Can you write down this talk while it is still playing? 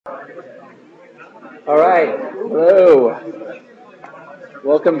All right. Hello.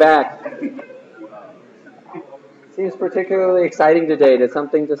 Welcome back. Seems particularly exciting today. Did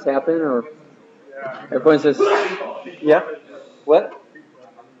something just happen, or everyone's just yeah? What?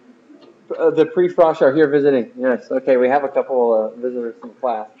 The pre-frosh are here visiting. Yes. Okay. We have a couple visitors from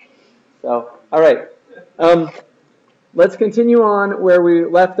class. So, all right. Let's continue on where we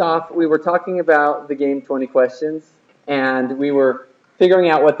left off. We were talking about the game 20 questions, and we were figuring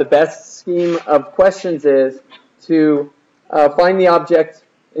out what the best scheme of questions is to find the object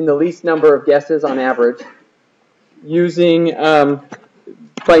in the least number of guesses on average, using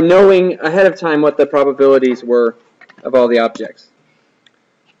by knowing ahead of time what the probabilities were of all the objects.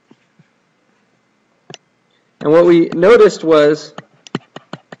 And what we noticed was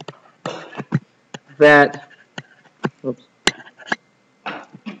that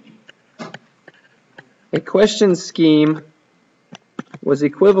a question scheme was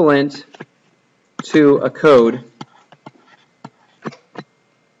equivalent to a code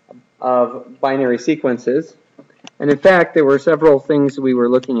of binary sequences. And in fact, there were several things we were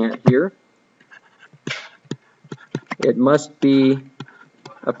looking at here. It must be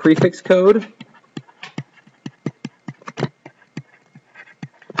a prefix code.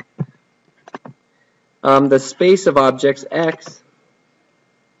 The space of objects X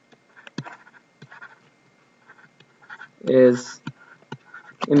is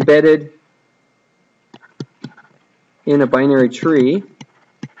embedded in a binary tree.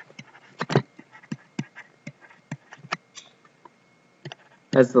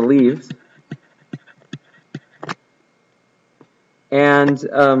 As the leaves. And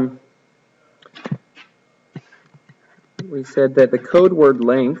we said that the code word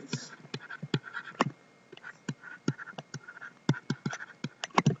lengths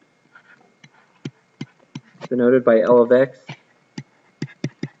denoted by L of X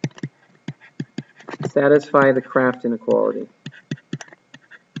satisfy the Kraft inequality.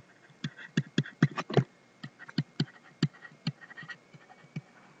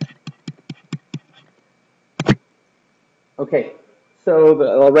 Okay, so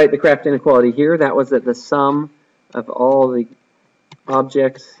I'll write the Kraft inequality here. That was that the sum of all the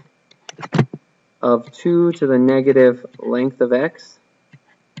objects of 2 to the negative length of x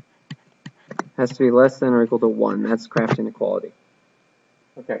has to be less than or equal to 1. That's Kraft inequality.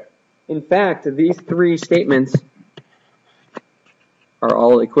 Okay. In fact, these three statements are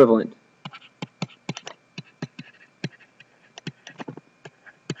all equivalent.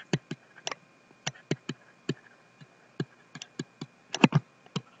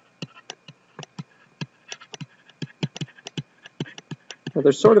 Well,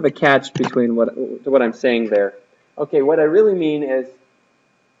 there's sort of a catch between what I'm saying there. Okay, what I really mean is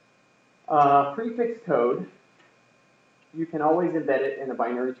prefix code, you can always embed it in a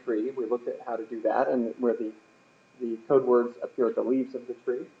binary tree. We looked at how to do that and where the code words appear at the leaves of the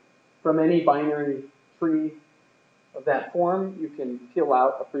tree. From any binary tree of that form, you can peel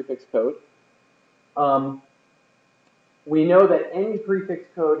out a prefix code. We know that any prefix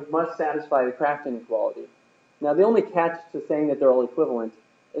code must satisfy the Kraft inequality. Now, the only catch to saying that they're all equivalent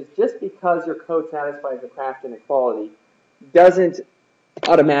is just because your code satisfies the Kraft inequality doesn't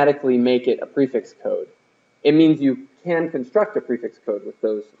automatically make it a prefix code. It means you can construct a prefix code with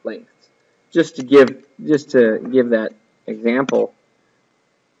those lengths. Just to give that example.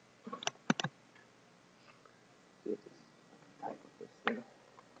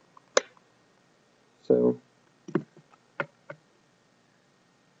 So.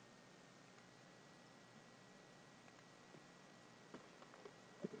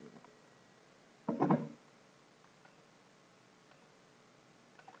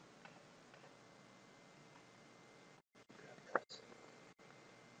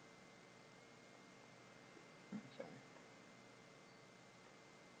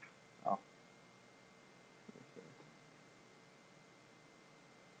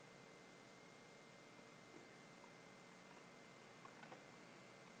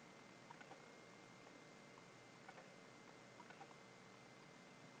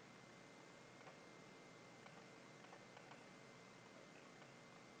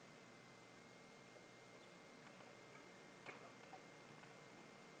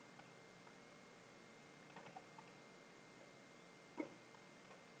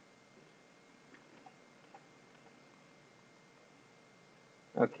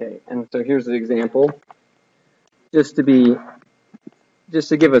 Okay, and so here's the example. Just to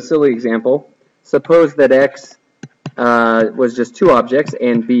give a silly example, suppose that X was just two objects,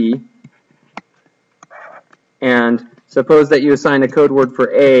 A and B, and suppose that you assign a code word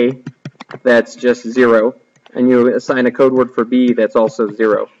for A that's just 0, and you assign a code word for B that's also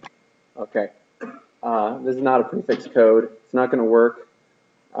 0. Okay. This is not a prefix code. It's not going to work.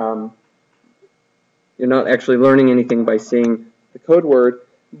 You're not actually learning anything by seeing the code word,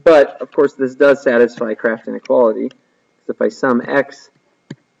 but of course this does satisfy Craft inequality. Because if I sum x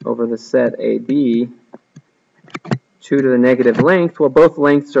over the set AB, 2 to the negative length, well, both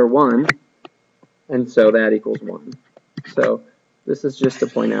lengths are 1, and so that equals 1. So this is just to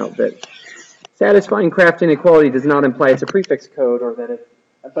point out that satisfying Craft inequality does not imply it's a prefix code, or that it,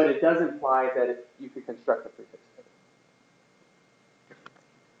 but it does imply that you could construct a prefix code.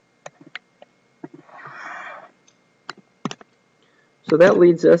 So that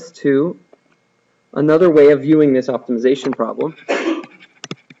leads us to another way of viewing this optimization problem.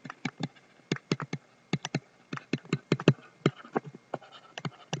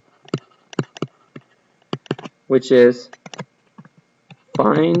 Which is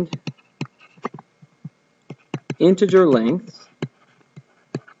find integer lengths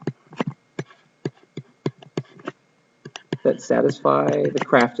that satisfy the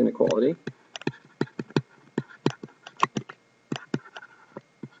Craft inequality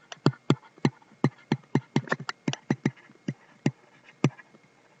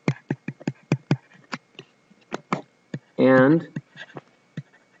and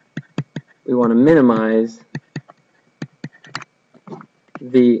we want to minimize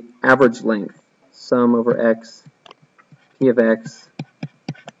the average length, sum over x, p of x,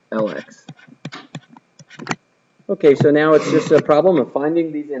 lx. Okay, so now it's just a problem of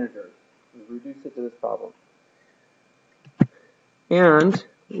finding these integers. We reduce it to this problem. And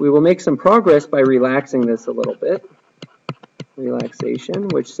we will make some progress by relaxing this a little bit. Relaxation,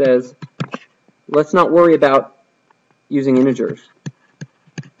 which says, let's not worry about using integers.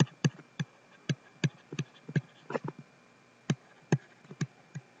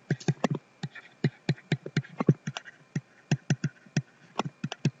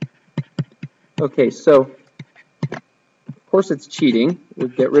 Okay, so of course it's cheating. We'll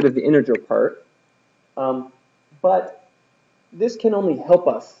get rid of the integer part. But this can only help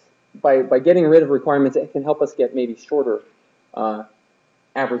us by getting rid of requirements. It can help us get maybe shorter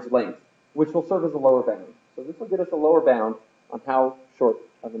average length, which will serve as a lower bound. So this will get us a lower bound on how short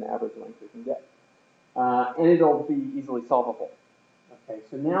of an average length we can get. And it'll be easily solvable. Okay,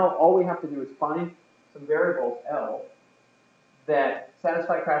 so now all we have to do is find some variables L that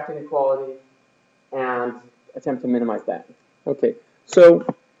satisfy Craft inequality and attempt to minimize that. Okay, so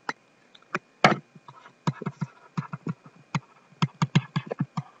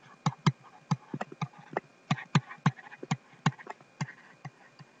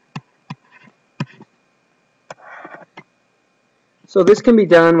this can be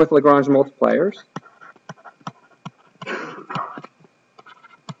done with Lagrange multipliers.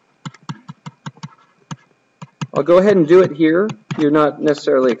 I'll go ahead and do it here. You're not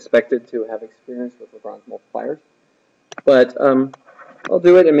necessarily expected to have experience with Lagrange multipliers, but I'll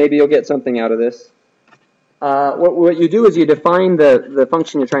do it and maybe you'll get something out of this. What you do is you define the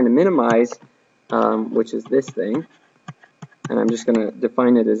function you're trying to minimize, which is this thing, and I'm just going to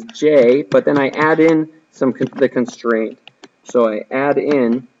define it as j, but then I add in the constraint. So I add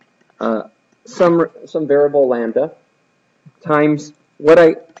in some variable lambda times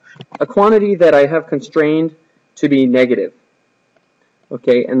a quantity that I have constrained to be negative.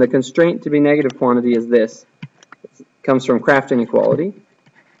 Okay, and the constraint to be negative quantity is this. It comes from Craft inequality.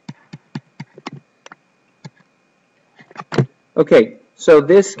 Okay, so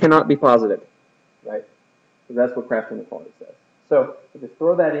this cannot be positive, right? So that's what Craft inequality says. So if you just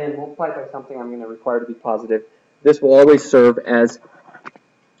throw that in, multiply it by something I'm going to require to be positive, this will always serve as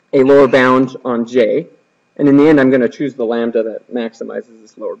a lower bound on j. And in the end, I'm going to choose the lambda that maximizes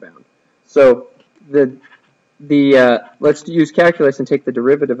this lower bound. So let's use calculus and take the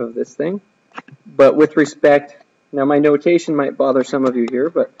derivative of this thing. But with respect, now my notation might bother some of you here,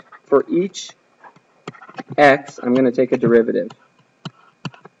 but for each x, I'm going to take a derivative.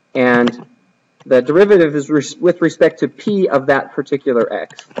 And the derivative is with respect to p of that particular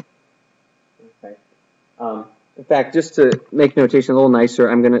x. Okay. In fact, just to make notation a little nicer,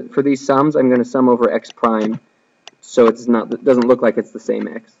 for these sums, I'm going to sum over x prime, so it doesn't look like it's the same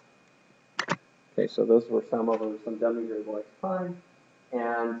x. Okay, so those were sum over some dummy variable x prime,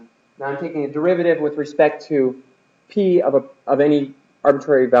 and now I'm taking a derivative with respect to p of any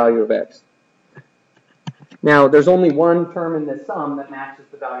arbitrary value of x. Now, there's only one term in this sum that matches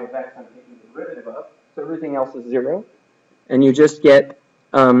the value of x I'm taking the derivative of, so everything else is 0, and you just get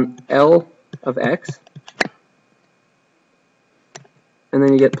L of x, and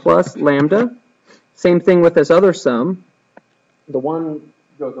then you get plus lambda. Same thing with this other sum. The 1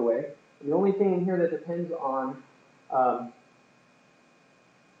 goes away. The only thing in here that depends on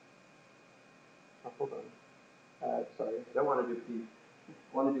hold on. Sorry, I don't want to do P.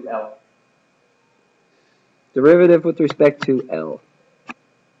 I want to do L. Derivative with respect to L.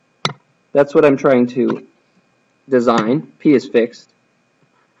 That's what I'm trying to design. P is fixed.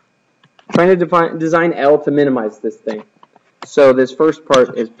 Trying to design L to minimize this thing. So this first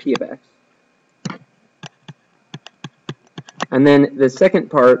part is P of X. And then the second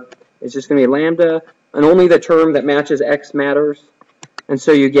part is just going to be lambda, and only the term that matches X matters. And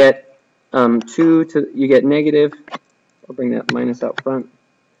so you get you get negative, I'll bring that minus out front,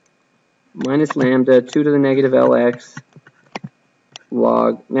 minus lambda, 2 to the negative Lx,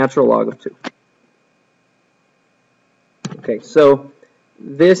 natural log of 2. Okay, so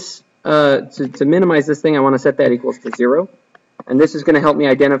this, to minimize this thing, I want to set that equals to 0. And this is going to help me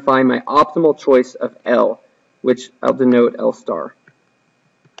identify my optimal choice of L, which I'll denote L star.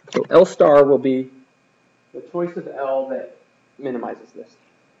 So L star will be the choice of L that minimizes this.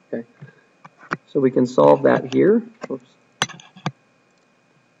 Okay, so we can solve that here. Oops.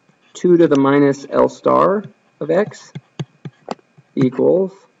 2 to the minus L star of X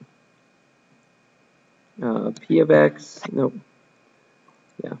equals P of X, nope,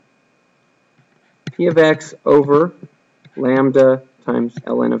 yeah, P of X over lambda times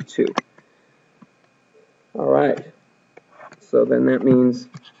ln of 2. All right, so then that means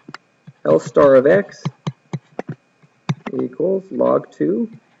L star of X equals log 2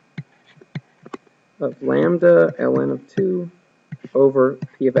 of lambda ln of 2 over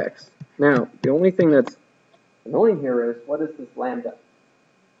P of X. Now, the only thing that's annoying here is, what is this lambda?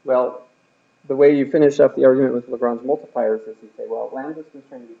 Well, the way you finish up the argument with Lagrange multipliers is you say, well, lambda is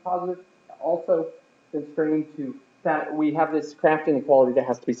constrained to be positive, also constrained to that we have this Kraft inequality that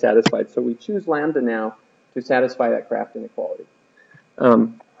has to be satisfied. So we choose lambda now to satisfy that Kraft inequality.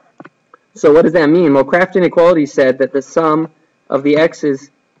 So what does that mean? Well, Kraft inequality said that the sum of the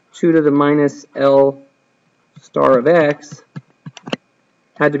x's 2 to the minus L star of X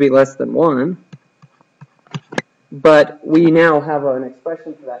had to be less than 1. But we now have an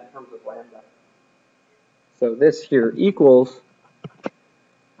expression for that in terms of lambda. So this here equals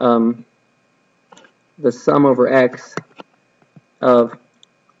the sum over X of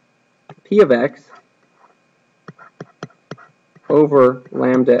P of X over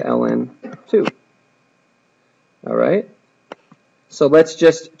lambda ln 2. All right? So let's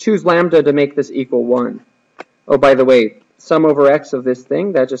just choose lambda to make this equal 1. Oh, by the way, sum over X of this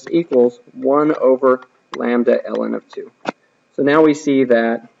thing, that just equals 1 over lambda ln of 2. So now we see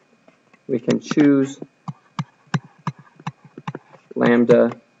that we can choose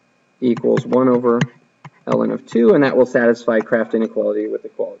lambda equals 1 over ln of 2, and that will satisfy Kraft inequality with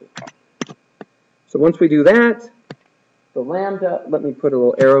equality. So once we do that, the lambda, let me put a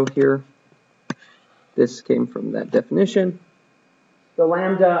little arrow here. This came from that definition. The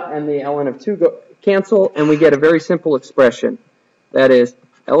lambda and the ln of 2 cancel, and we get a very simple expression. That is,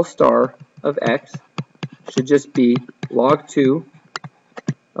 L star of X should just be log 2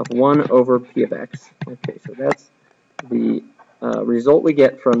 of 1 over P of X. Okay, so that's the result we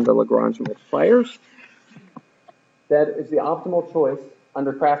get from the Lagrange multipliers. That is the optimal choice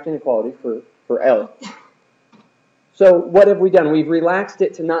under Kraft inequality for L. So what have we done? We've relaxed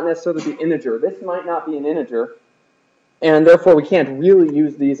it to not necessarily be integer. This might not be an integer, and therefore we can't really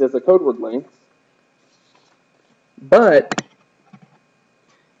use these as a code word length. But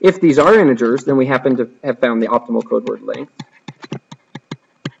if these are integers, then we happen to have found the optimal code word length.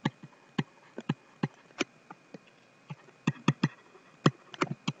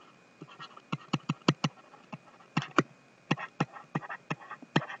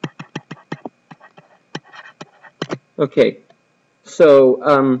 Okay,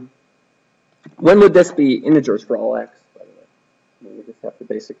 so when would this be integers for all x, by the way? We just have to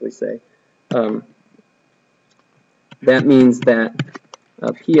basically say that means that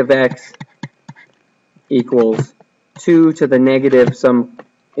P of X equals 2 to the negative some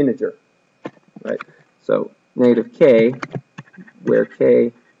integer, right? So negative k, where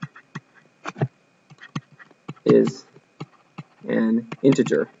k is an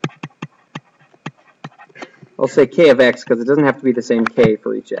integer. I'll say k of x because it doesn't have to be the same k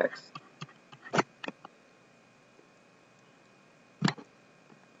for each x.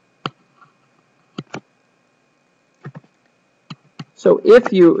 So if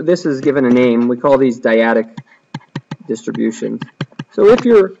this is given a name, we call these dyadic distributions. So if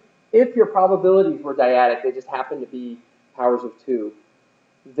your probabilities were dyadic, they just happen to be powers of 2,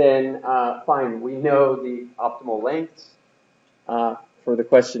 then fine, we know the optimal lengths for the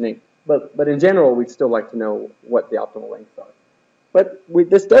questioning. But in general, we'd still like to know what the optimal lengths are. But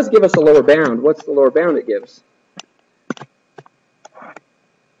this does give us a lower bound. What's the lower bound it gives?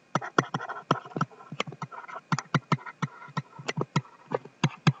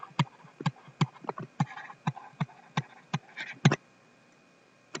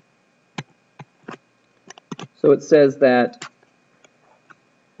 So it says that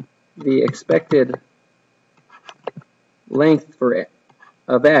the expected length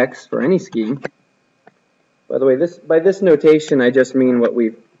of x for any scheme. By the way, by this notation, I just mean what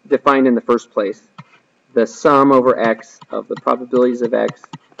we've defined in the first place. The sum over x of the probabilities of x,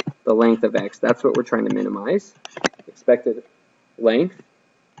 the length of x. That's what we're trying to minimize. Expected length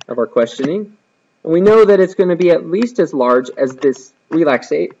of our questioning. And we know that it's going to be at least as large as this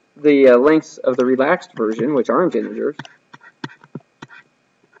the lengths of the relaxed version, which aren't integers.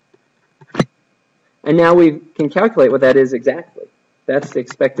 And now we can calculate what that is exactly. That's the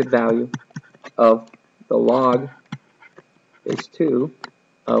expected value of the log base 2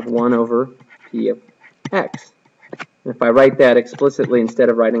 of 1 over p of x. And if I write that explicitly instead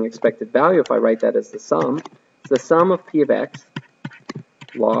of writing expected value, if I write that as the sum, it's the sum of p of x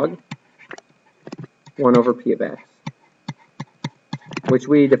log 1 over p of x, which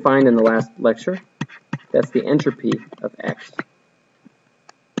we defined in the last lecture. That's the entropy of x.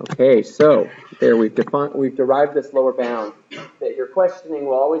 Okay, so there we've derived this lower bound that your questioning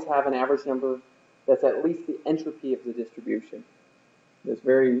will always have an average number that's at least the entropy of the distribution. This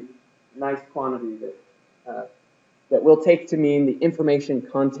very nice quantity that we'll take to mean the information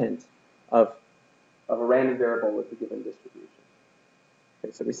content of a random variable with a given distribution.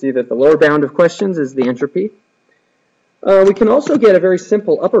 Okay, so we see that the lower bound of questions is the entropy. We can also get a very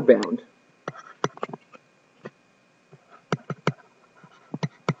simple upper bound.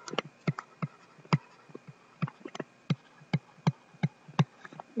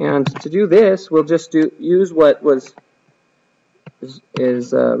 And to do this, we'll just use what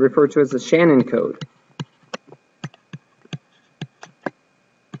is referred to as the Shannon code.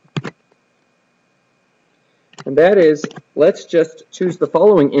 And that is, let's just choose the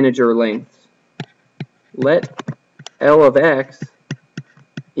following integer lengths. Let L of x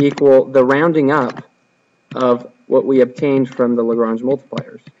equal the rounding up of what we obtained from the Lagrange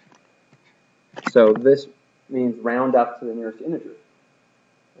multipliers. So this means round up to the nearest integer.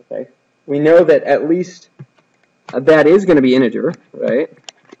 Okay, we know that at least that is going to be integer, right?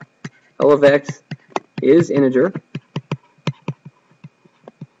 L of x is integer.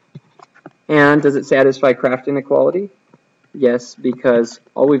 And does it satisfy Kraft inequality? Yes, because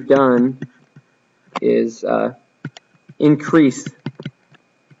all we've done is increase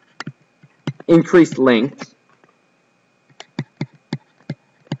length.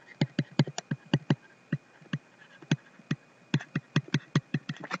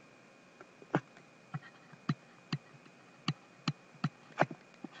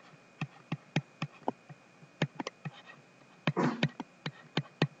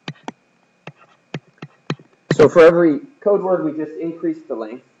 So for every code word, we just increased the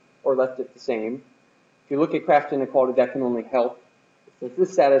length or left it the same. If you look at Kraft inequality, that can only help. If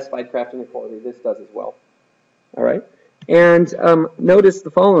this satisfied Kraft inequality, this does as well. All right. And notice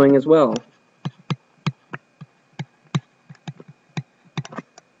the following as well.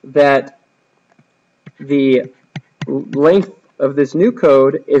 That the length of this new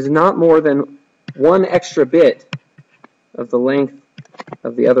code is not more than one extra bit of the length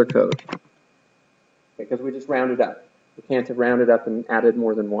of the other code. Because we just rounded up. We can't have rounded up and added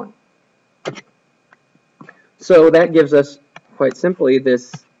more than one. So that gives us, quite simply,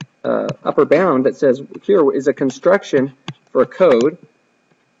 this upper bound that says here is a construction for a code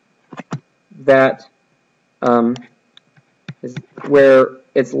that is where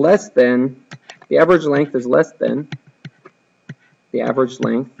it's less than, the average length is less than the average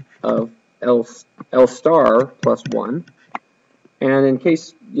length of L star plus 1. And in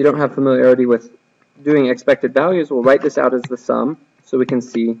case you don't have familiarity with doing expected values, we'll write this out as the sum so we can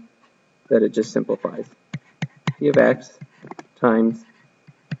see that it just simplifies. P of x times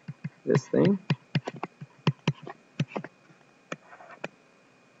this thing.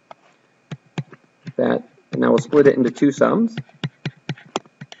 That, and now we'll split it into two sums.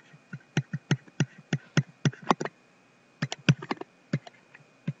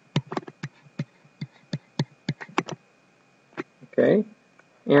 Okay.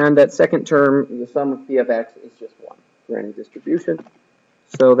 And that second term, the sum of p of x, is just 1 for any distribution.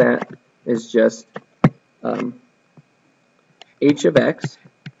 So that is just h of x.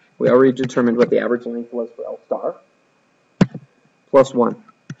 We already determined what the average length was for L star, plus 1.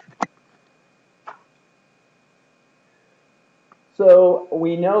 So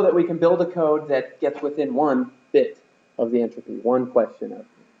we know that we can build a code that gets within 1 bit of the entropy, one question of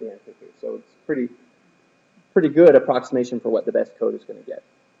the entropy. So it's pretty good approximation for what the best code is going to get.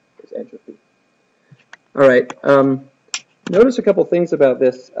 Is entropy. All right. Notice a couple things about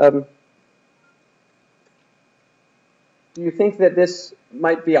this. Do you think that this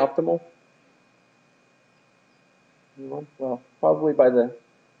might be optimal? Well, probably by the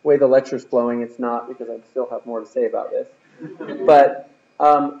way the lecture's flowing, it's not, because I still have more to say about this. But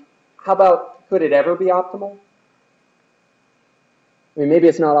how about, could it ever be optimal? I mean, maybe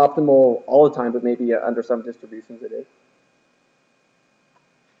it's not optimal all the time, but maybe under some distributions it is.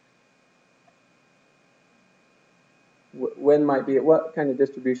 When might be, what kind of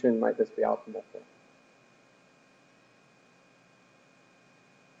distribution might this be optimal for?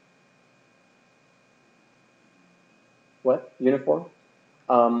 What? Uniform?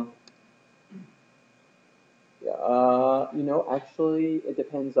 Actually, it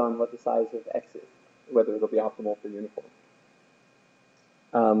depends on what the size of X is, whether it'll be optimal for uniform.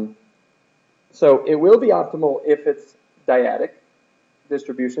 So it will be optimal if it's dyadic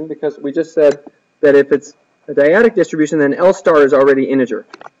distribution, because we just said that if it's a dyadic distribution, then L star is already integer,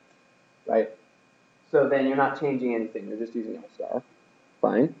 right? So then you're not changing anything, you're just using L star.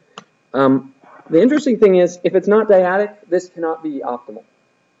 Fine. The interesting thing is, if it's not dyadic, this cannot be optimal.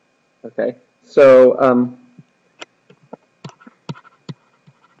 Okay, so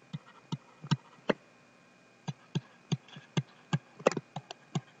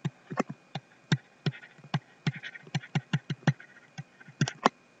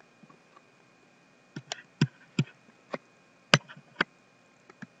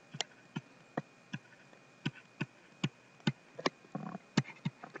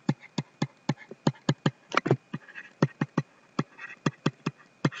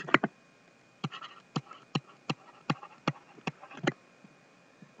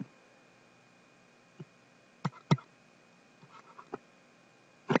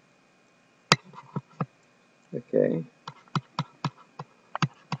okay.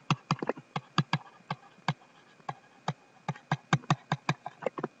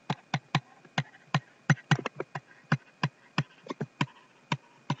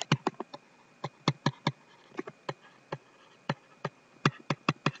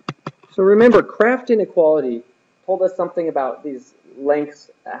 So remember, Kraft inequality told us something about these lengths,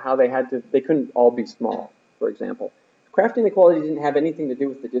 how they couldn't all be small, for example. Kraft inequality didn't have anything to do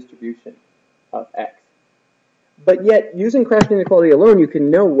with the distribution of X. But yet, using Kraft inequality alone, you can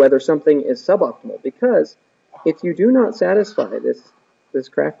know whether something is suboptimal, because if you do not satisfy this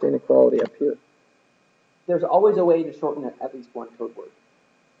Kraft inequality up here, there's always a way to shorten at least one code word.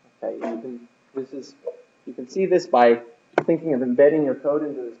 Okay, you can see this by thinking of embedding your code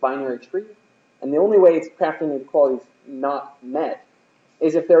into this binary tree, and the only way it's Kraft inequality is not met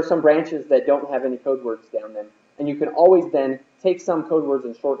is if there are some branches that don't have any code words down them, and you can always then take some code words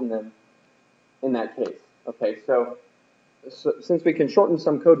and shorten them in that case. Okay, so since we can shorten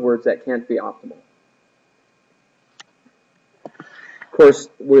some code words, that can't be optimal. Of course,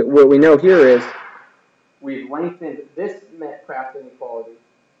 what we know here is we've lengthened this met Kraft inequality.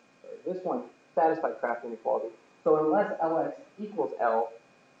 Sorry, this one satisfied Kraft inequality. So unless Lx equals Lx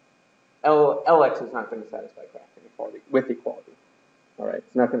is not going to satisfy Kraft inequality with equality. All right,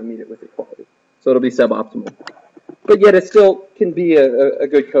 it's not going to meet it with equality. So it'll be suboptimal. But yet it still can be a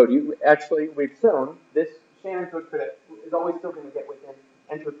good code. We've shown this Shannon code is always still going to get within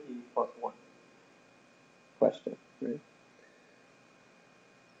entropy plus 1 question. Right?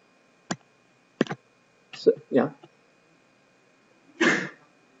 So, yeah.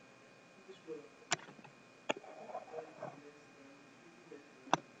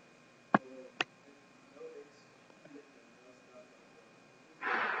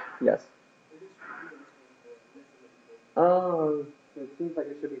 Yes. It seems like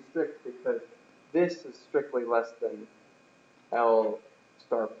it should be strict because this is strictly less than L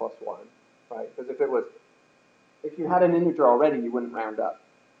star plus 1, right? Because if you had an integer already, you wouldn't round up.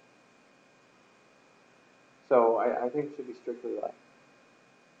 So I think it should be strictly less.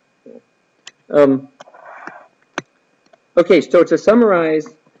 Yeah. Okay, so to summarize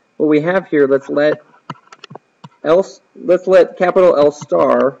what we have here, let's let capital L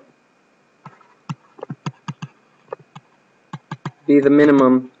star be the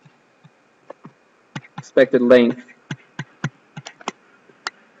minimum expected length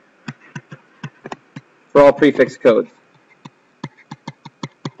for all prefix codes.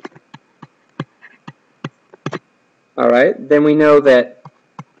 All right, then we know that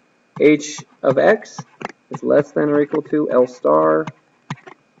h of x is less than or equal to L star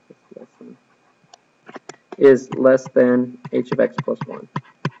is less than h of x plus 1.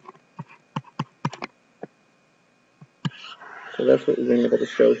 So that's what we've been able to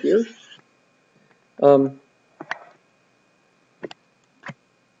show here.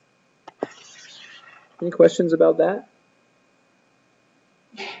 Any questions about that?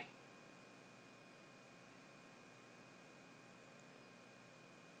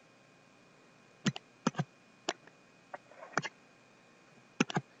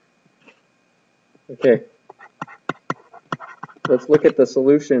 Okay. Let's look at the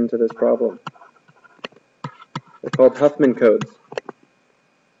solution to this problem. They're called Huffman codes.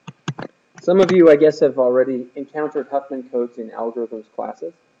 Some of you, I guess, have already encountered Huffman codes in algorithms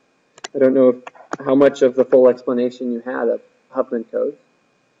classes. I don't know how much of the full explanation you had of Huffman codes.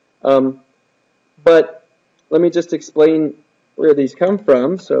 But let me just explain where these come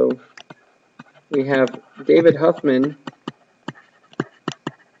from. So we have David Huffman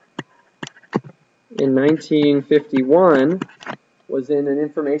in 1951 was in an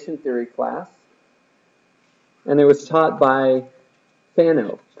information theory class, and it was taught by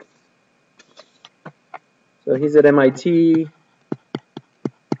Fano. So he's at MIT,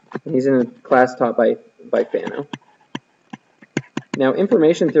 and he's in a class taught by Fano. Now,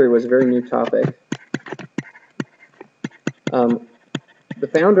 information theory was a very new topic. The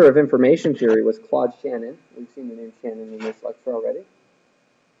founder of information theory was Claude Shannon. We've seen the name Shannon in this lecture already.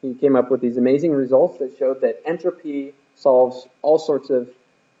 He came up with these amazing results that showed that entropy solves all sorts of,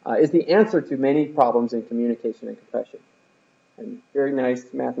 is the answer to many problems in communication and compression. And very nice,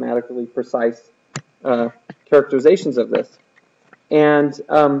 mathematically precise characterizations of this. And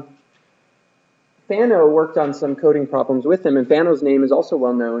Fano worked on some coding problems with him, and Fano's name is also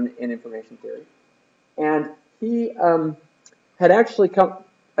well known in information theory. And he had actually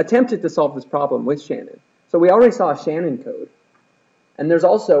attempted to solve this problem with Shannon. So we already saw a Shannon code. And there's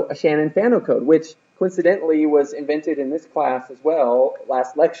also a Shannon-Fano code, which coincidentally was invented in this class as well,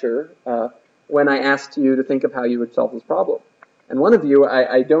 last lecture, when I asked you to think of how you would solve this problem. And one of you,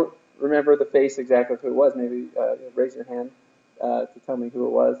 I don't remember the face exactly who it was, maybe raise your hand to tell me who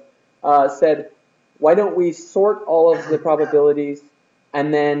it was, said, why don't we sort all of the probabilities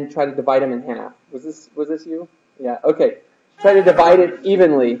and then try to divide them in half? Was this you? Yeah, okay. Try to divide it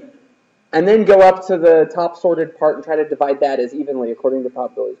evenly, and then go up to the top sorted part and try to divide that as evenly according to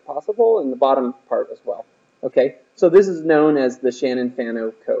probability as possible, and the bottom part as well. Okay, so this is known as the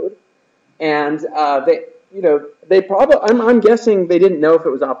Shannon-Fano code, and they probably, I'm guessing they didn't know if it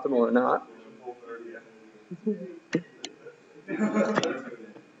was optimal or not.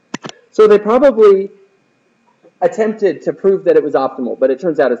 So they probably attempted to prove that it was optimal, but it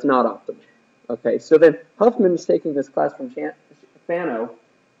turns out it's not optimal. Okay, so then Huffman is taking this class from Fano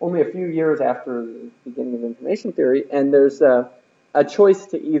only a few years after the beginning of information theory, and there's a choice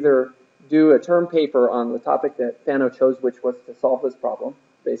to either do a term paper on the topic that Fano chose, which was to solve this problem,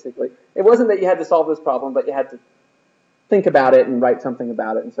 basically. It wasn't that you had to solve this problem, but you had to think about it and write something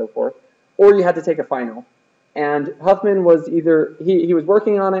about it and so forth, or you had to take a final. And Huffman was either, he was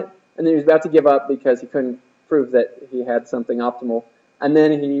working on it, and then he was about to give up because he couldn't prove that he had something optimal, and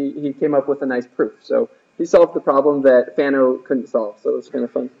then he came up with a nice proof. So he solved the problem that Fano couldn't solve, so it was kind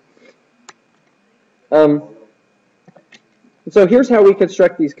of fun. So here's how we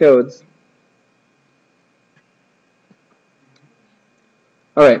construct these codes.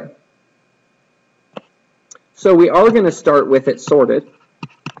 All right. So we are going to start with it sorted,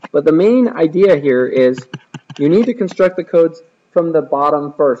 but the main idea here is you need to construct the codes from the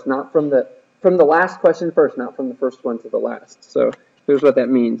bottom first, not from the last question first, not from the first one to the last. So here's what that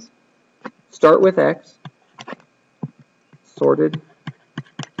means. Start with X, sorted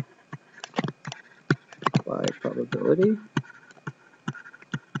by probability.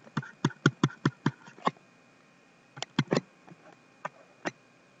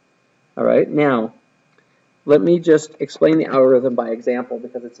 All right, now let me just explain the algorithm by example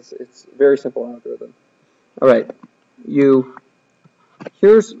because it's a very simple algorithm. All right,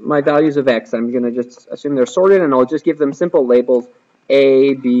 here's my values of X. I'm going to just assume they're sorted, and I'll just give them simple labels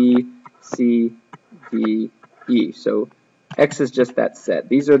A, B, C, D, E. So X is just that set.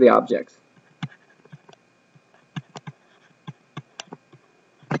 These are the objects.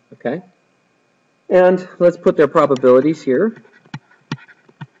 Okay? And let's put their probabilities here.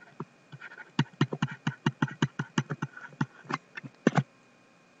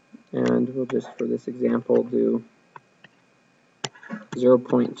 And we'll just, for this example, do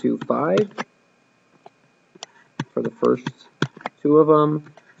 0.25 for the first two of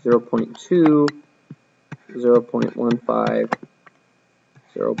them, 0.2, 0.15,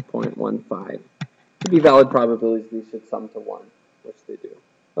 0.15. To be valid probabilities, these should sum to 1, which they do.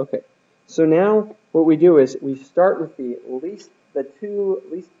 Okay, so now what we do is we start with the two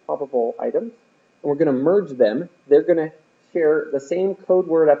least probable items, and we're going to merge them. They're going to share the same code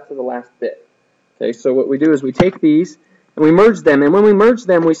word up to the last bit. Okay, so what we do is we take these and we merge them, and when we merge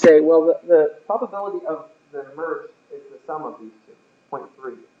them, we say, well, the probability of the merge is the sum of these two,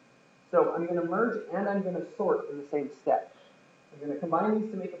 0.3. So I'm going to merge and I'm going to sort in the same step. I'm going to combine these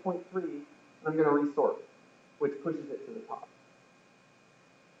to make a 0.3, and I'm going to resort, which pushes it to the top.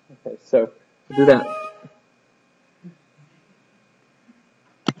 Okay, so We'll do that.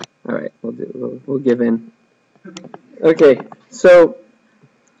 All right, we'll give in. Okay, so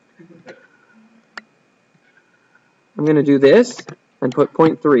I'm going to do this and put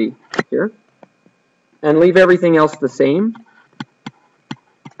 0.3 here and leave everything else the same.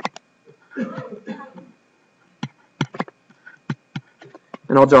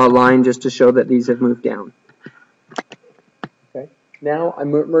 And I'll draw a line just to show that these have moved down. Okay. Now I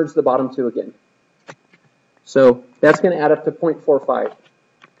merge the bottom two again. So that's going to add up to 0.45.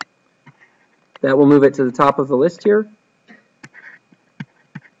 That will move it to the top of the list here.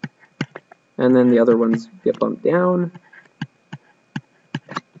 And then the other ones get bumped down.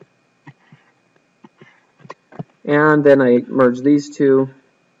 And then I merge these two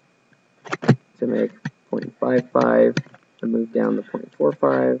to make 0.55 and move down to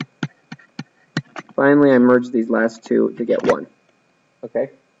 0.45. Finally, I merge these last two to get 1.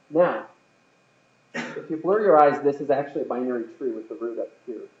 Okay? Now, if you blur your eyes, this is actually a binary tree with the root up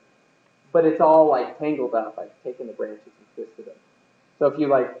here. But it's all like tangled up. I've taken the branches and twisted them. So if you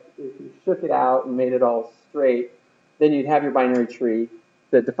shook it out and made it all straight, then you'd have your binary tree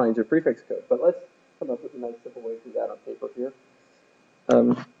that defines your prefix code. But let's come up with a nice simple way to do that on paper here.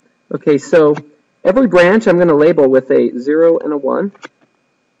 Okay, so every branch I'm going to label with a 0 and a 1.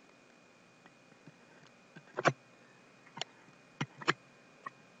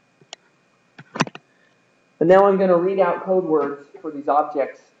 And now I'm going to read out code words for these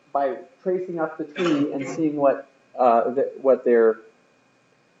objects by tracing up the tree and seeing what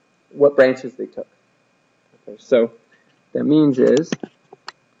branches they took. Okay, so that means is,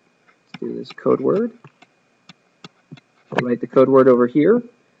 let's do this code word. I'll write the code word over here.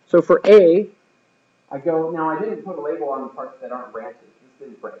 So for A, I didn't put a label on the parts that aren't branches. This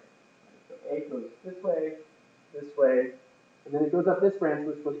didn't branch. So A goes this way, and then it goes up this branch,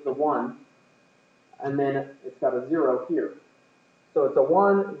 which was the 1, and then it's got a 0 here. So it's a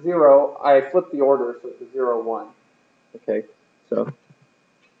 1, 0. I flip the order, so it's a 0, 1. Okay, so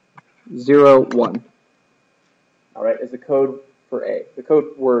 0, 1. All right, is the code for A, the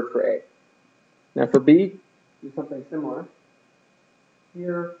code word for A. Now for B, do something similar.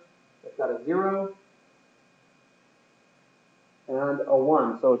 Here, it's got a 0 and a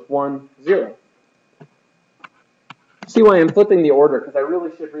 1, so it's 1, 0. See why I'm flipping the order, because I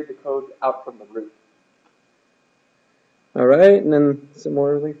really should read the code out from the root. All right, and then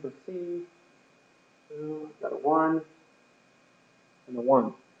similarly for C, I've got a 1 and a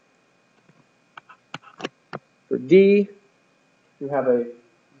 1. For D, you have a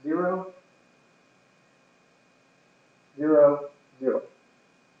 0, 0, 0.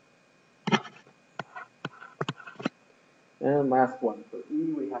 And last one, for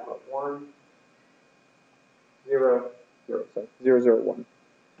E, we have a 1, 0, 0. So 0, 0, 1.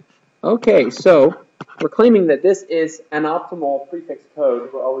 Okay, so we're claiming that this is an optimal prefix code.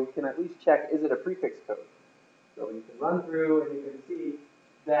 Well, we can at least check, is it a prefix code? So you can run through and you can see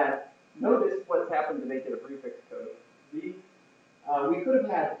that, notice what's happened to make it a prefix code. We could have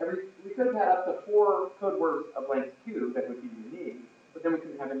had up to 4 code words of length 2 that would be unique, but then we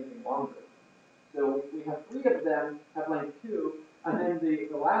couldn't have anything longer. So we have 3 of them have length 2, and then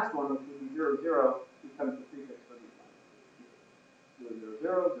the last one, which would be 0, 0, becomes the prefix for these lines. 0,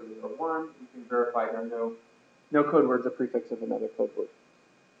 0, 0, 0, 0, 1. You can verify there are no code words a prefix of another code word.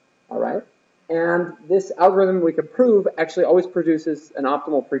 All right? And this algorithm, we could prove, actually always produces an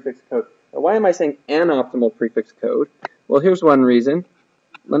optimal prefix code. Now, why am I saying an optimal prefix code? Well, here's one reason.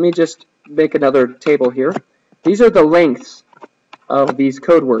 Let me just make another table here. These are the lengths of these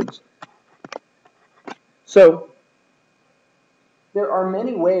code words. So there are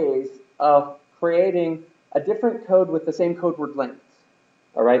many ways of creating a different code with the same code word lengths.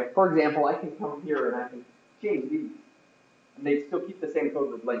 All right. For example, I can come here and I can change these, and they still keep the same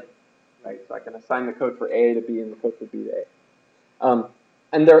code word length. Right. So I can assign the code for A to B and the code for B to A.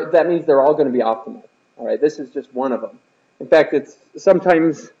 And that means they're all going to be optimal. All right. This is just one of them. In fact, it's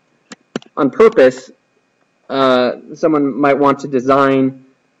sometimes on purpose. Someone might want to design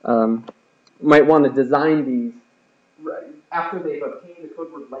these right after they've obtained the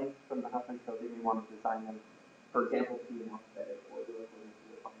code word length from the Huffman code. They may want to design them, for example, to be an alphabetic or do it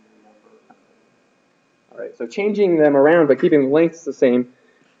with a binary number or something. All right. So changing them around but keeping the lengths the same,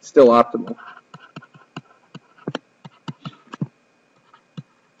 still optimal.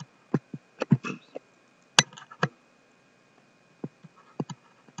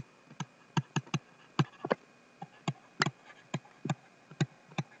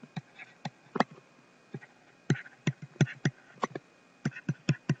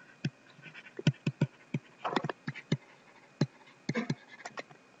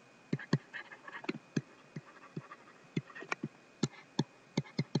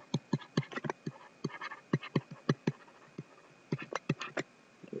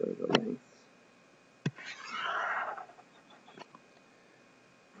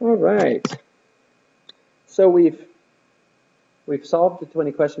 All right. So we've solved the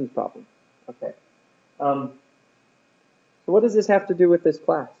 20 questions problem. Okay. So what does this have to do with this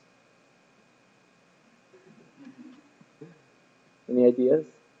class? Any ideas?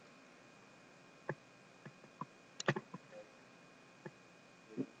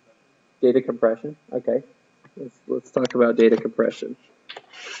 Data compression. Okay. Let's talk about data compression.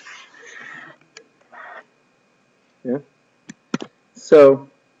 Yeah. So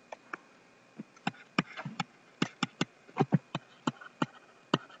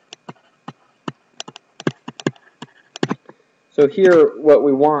here, what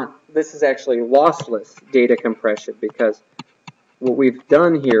we want, this is actually lossless data compression, because what we've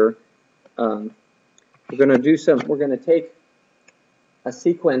done here, we're going to take a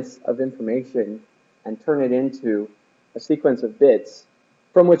sequence of information and turn it into a sequence of bits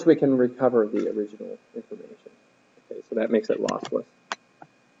from which we can recover the original information. Okay, so that makes it lossless.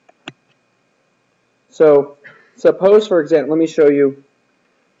 So suppose, for example, let me show you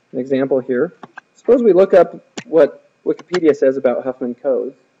an example here. Suppose we look up what Wikipedia says about Huffman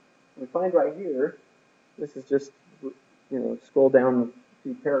codes. We find right here, this is just, scroll down a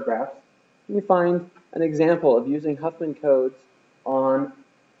few paragraphs, and you find an example of using Huffman codes on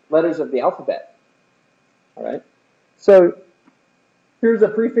letters of the alphabet. All right. So here's a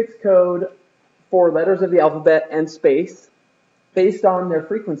prefix code for letters of the alphabet and space based on their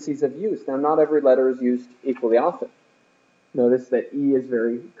frequencies of use. Now, not every letter is used equally often. Notice that E is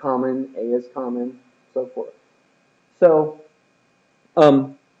very common, A is common, so forth. So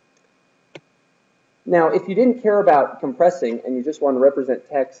now, if you didn't care about compressing and you just want to represent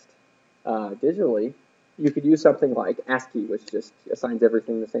text digitally, you could use something like ASCII, which just assigns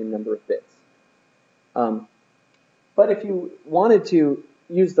everything the same number of bits. But if you wanted to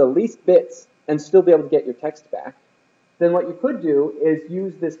use the least bits and still be able to get your text back, then what you could do is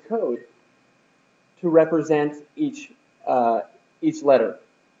use this code to represent each letter,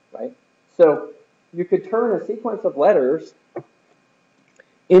 right? So you could turn a sequence of letters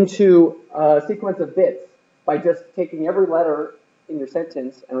into a sequence of bits by just taking every letter in your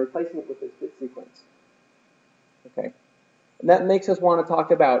sentence and replacing it with this bit sequence. Okay, and that makes us want to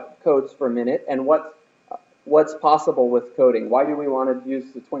talk about codes for a minute and what's possible with coding. Why do we want to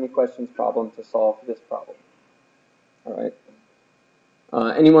use the 20 questions problem to solve this problem? All right.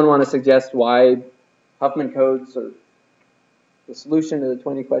 Anyone want to suggest why Huffman codes or the solution to the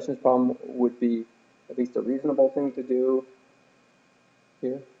 20 questions problem would be at least a reasonable thing to do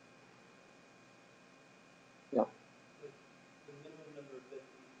here? Yeah. The minimum number of bits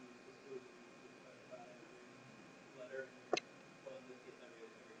you use is supposed to be by every letter, well, in this case, every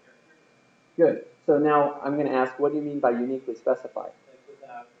character. Good. So now I'm going to ask, what do you mean by uniquely specify? Like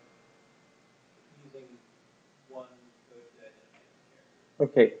without using one code to identify the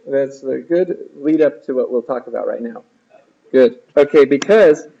character. Okay, that's a good lead up to what we'll talk about right now. Good. Okay,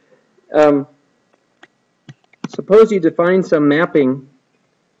 because suppose you define some mapping,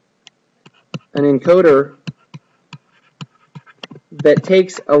 an encoder that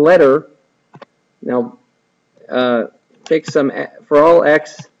takes a letter, now takes some, for all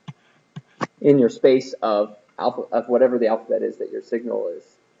x in your space of whatever the alphabet is that your signal is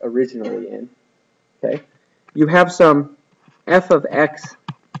originally in, okay, you have some f of x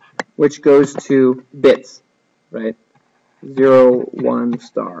which goes to bits, right? 0, 1,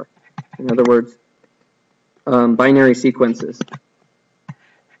 star. In other words, binary sequences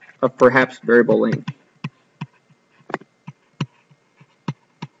of perhaps variable length.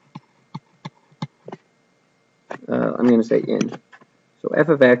 I'm going to say in. So f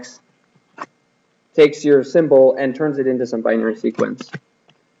of x takes your symbol and turns it into some binary sequence.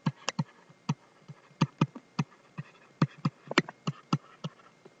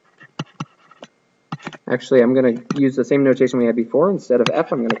 Actually, I'm going to use the same notation we had before. Instead of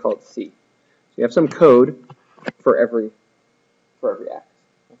f, I'm going to call it c. So you have some code for every x.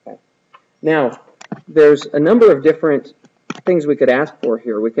 Okay. Now, there's a number of different things we could ask for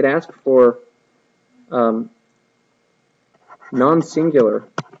here. We could ask for non-singular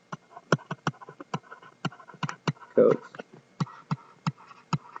codes.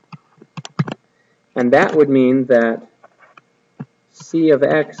 And that would mean that c of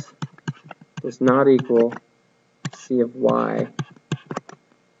x does not equal c of y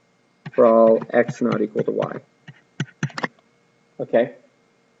for all x not equal to y. Okay.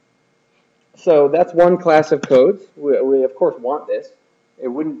 So that's one class of codes. We of course want this. It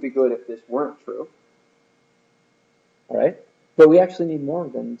wouldn't be good if this weren't true. All right? But we actually need more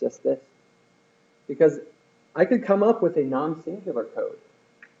than just this. Because I could come up with a non-singular code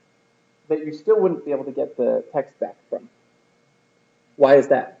that you still wouldn't be able to get the text back from. Why is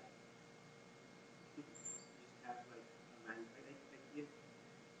that? You have like a you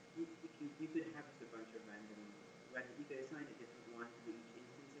could have just a bunch of random, you could assign a different one to each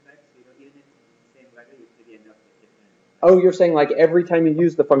instance of x, so you don't, even if it's the same letter, you could end up with different. Oh, you're saying like every time you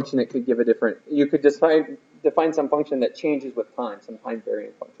use the function, it could give a different, you could define some function that changes with time, some time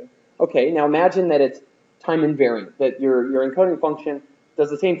variant function. Okay, now imagine that it's time invariant, that your encoding function does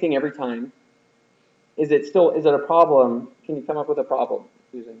the same thing every time. Is it a problem? Can you come up with a problem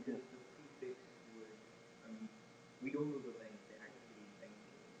using? Because the prefix would, we don't know the length, the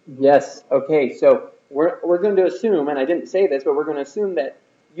actually length. Yes, okay, so we're going to assume, and I didn't say this, but we're going to assume that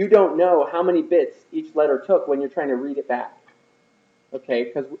you don't know how many bits each letter took when you're trying to read it back. Okay,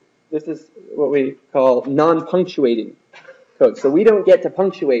 because this is what we call non-punctuating code. So we don't get to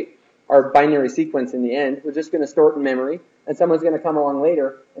punctuate our binary sequence in the end. We're just going to store it in memory, and someone's going to come along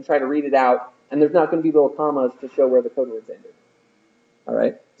later and try to read it out, and there's not going to be little commas to show where the code words ended. All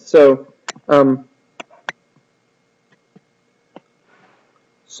right, so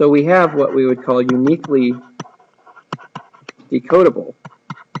so we have what we would call uniquely decodable.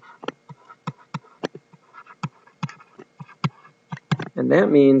 And that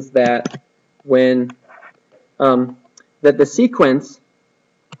means that when that the sequence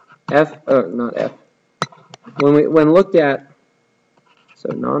when looked at, so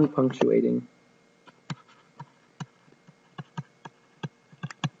non-punctuating,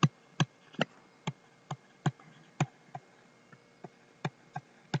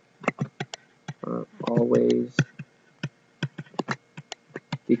 always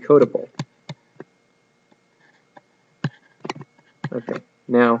decodable. Okay,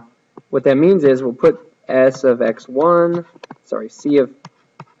 now what that means is we'll put S of x1, C of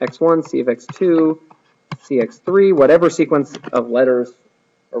x1, C of x2, CX3, whatever sequence of letters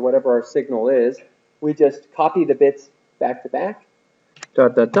or whatever our signal is, we just copy the bits back to back,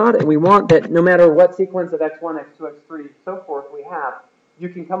 and we want that no matter what sequence of x1, x2, x3, so forth we have, you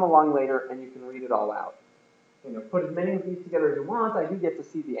can come along later and you can read it all out. You know, put as many of these together as you want. I do get to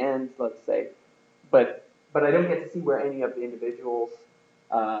see the ends, let's say, but I don't get to see where any of the individuals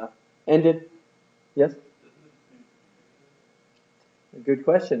ended. Yes? Good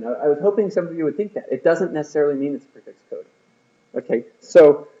question. I was hoping some of you would think that. It doesn't necessarily mean it's prefix code. Okay,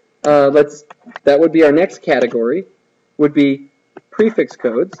 so that would be our next category, would be prefix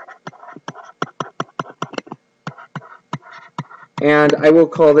codes. And I will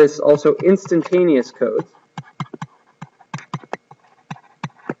call this also instantaneous codes.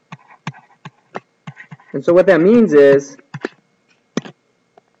 And so what that means is,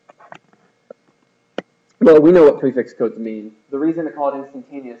 well, we know what prefix codes mean. The reason to call it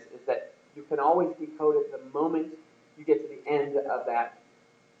instantaneous is that you can always decode it the moment you get to the end of that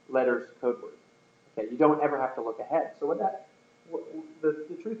letter's code word. Okay, you don't ever have to look ahead. So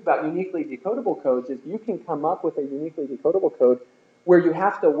the truth about uniquely decodable codes is you can come up with a uniquely decodable code where you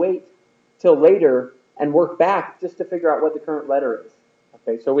have to wait till later and work back just to figure out what the current letter is.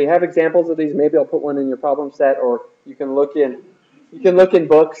 Okay, so we have examples of these. Maybe I'll put one in your problem set, or you can look in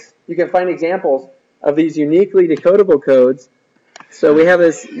books. You can find examples of these uniquely decodable codes. So we have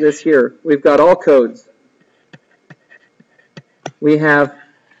this here. We've got all codes. We have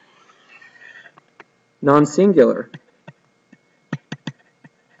non-singular.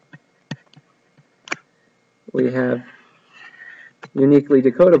 We have uniquely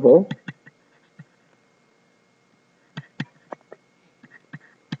decodable.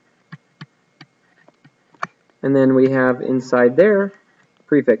 And then we have inside there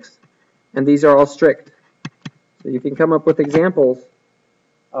prefix. And these are all strict. So you can come up with examples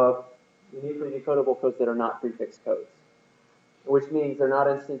of uniquely decodable codes that are not prefix codes, which means they're not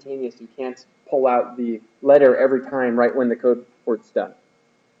instantaneous. You can't pull out the letter every time right when the code word's done.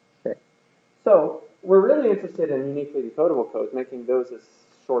 Okay. So we're really interested in uniquely decodable codes, making those as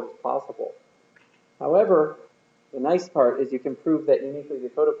short as possible. However, the nice part is you can prove that uniquely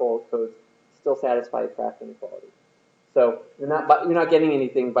decodable codes still satisfy craft inequality. So you're not getting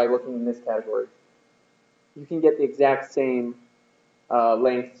anything by looking in this category. You can get the exact same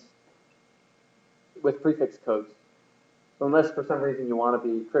lengths with prefix codes. So unless for some reason you want to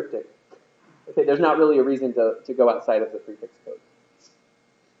be cryptic, okay, there's not really a reason to go outside of the prefix code.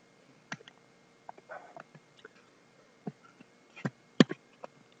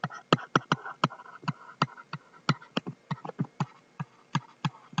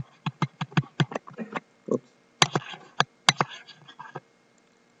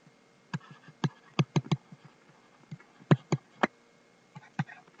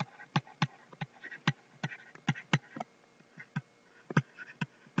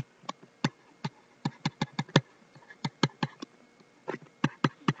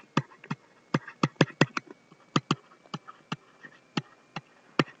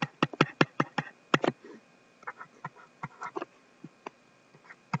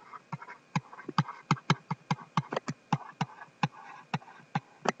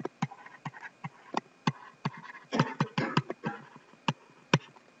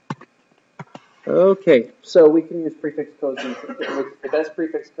 Okay, so we can use prefix codes. The best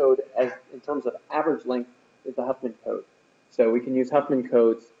prefix code in terms of average length is the Huffman code. So we can use Huffman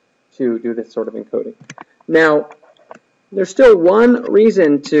codes to do this sort of encoding. Now, there's still one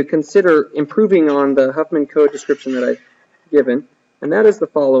reason to consider improving on the Huffman code description that I've given, and that is the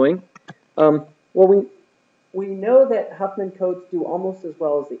following. Well, we know that Huffman codes do almost as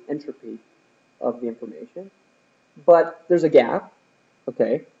well as the entropy of the information, but there's a gap,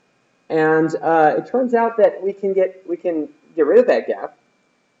 okay? And it turns out that we can get rid of that gap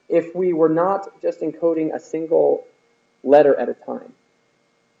if we were not just encoding a single letter at a time.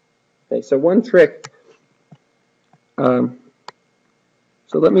 Okay, so one trick. So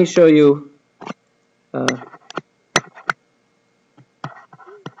let me show you.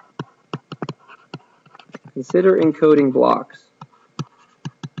 Consider encoding blocks.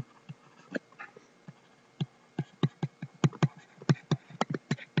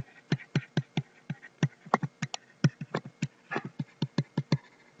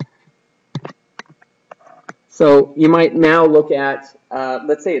 So you might now look at,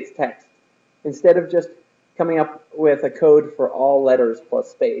 let's say it's text. Instead of just coming up with a code for all letters plus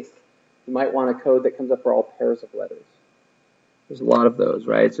space, you might want a code that comes up for all pairs of letters. There's a lot of those,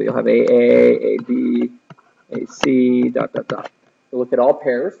 right? So you'll have AA, AB, AC, dot, dot, dot. You look at all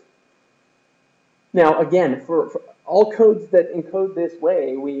pairs. Now, again, for all codes that encode this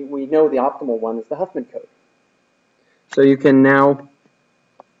way, we know the optimal one is the Huffman code. So you can now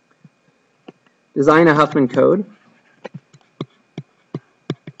design a Huffman code.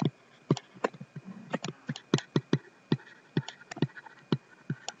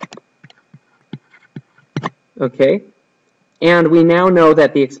 Okay, and we now know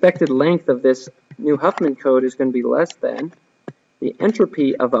that the expected length of this new Huffman code is going to be less than the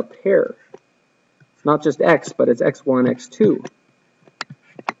entropy of a pair. It's not just x, but it's x1, x2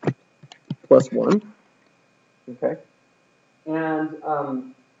 plus 1. Okay,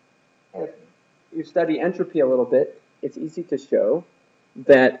 and if you study entropy a little bit, it's easy to show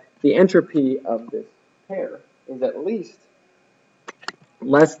that the entropy of this pair is at least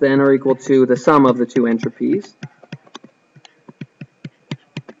less than or equal to the sum of the two entropies.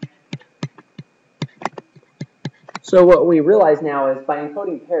 So what we realize now is by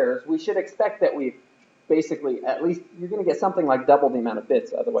encoding pairs, we should expect that we basically, at least, you're going to get something like double the amount of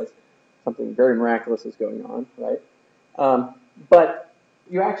bits, otherwise something very miraculous is going on, right? But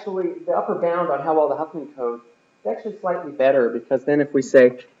you actually, the upper bound on how well the Huffman code is actually slightly better, because then if we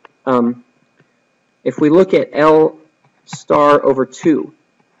say, if we look at L star over 2,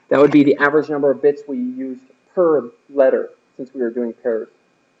 that would be the average number of bits we used per letter, since we were doing pairs,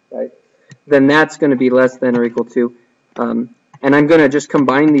 right? Then that's going to be less than or equal to, and I'm going to just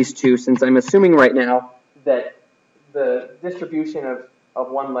combine these two, since I'm assuming right now that the distribution of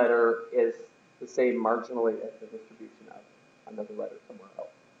one letter is the same marginally as the distribution of another letter somewhere else.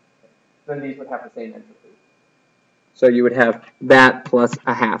 Okay. Then these would have the same entropy. So you would have that plus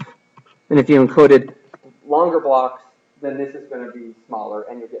a half. And if you encoded longer blocks, then this is going to be smaller,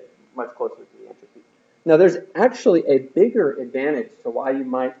 and you'll get much closer to the entropy. Now, there's actually a bigger advantage to why you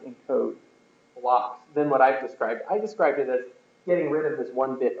might encode blocks than what I've described. I described it as getting rid of this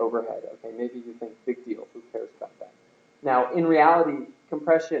 1-bit overhead. Okay, maybe you think, big deal, who cares about that? Now, in reality,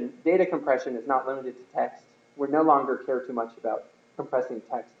 data compression is not limited to text. We no longer care too much about compressing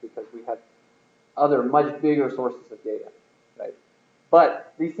text because we have other much bigger sources of data, right?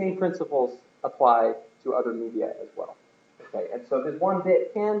 But these same principles apply to other media as well. Okay, and so this 1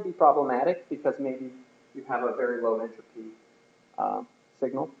 bit can be problematic because maybe you have a very low entropy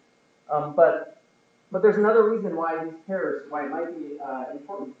signal. But there's another reason why these pairs, why it might be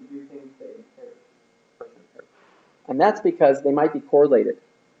important to do things in pairs. And that's because they might be correlated.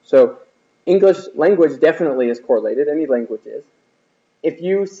 So English language definitely is correlated, any language is. If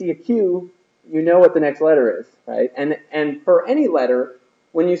you see a Q, you know what the next letter is, right? And for any letter,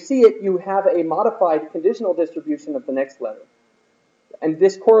 when you see it, you have a modified conditional distribution of the next letter. And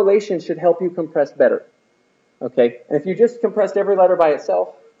this correlation should help you compress better. Okay? And if you just compressed every letter by itself,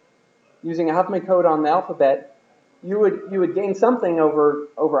 using a Huffman code on the alphabet, you would gain something over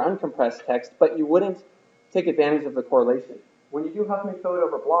uncompressed text, but you wouldn't take advantage of the correlation. When you do Huffman code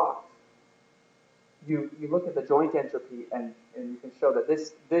over blocks, you look at the joint entropy, and you can show that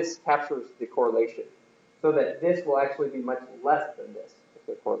this captures the correlation, so that this will actually be much less than this if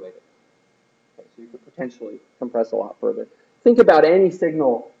they're correlated. Okay, so you could potentially compress a lot further. Think about any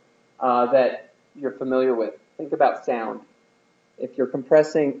signal that you're familiar with. Think about sound. If you're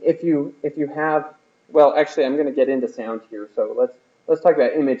compressing, if you have, well, actually, I'm going to get into sound here, so let's talk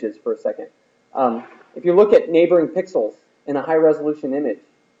about images for a second. If you look at neighboring pixels in a high-resolution image,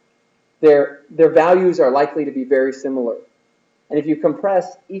 their values are likely to be very similar. And if you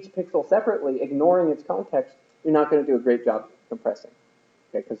compress each pixel separately, ignoring its context, you're not going to do a great job compressing,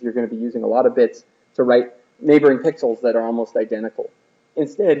 okay, because you're going to be using a lot of bits to write neighboring pixels that are almost identical.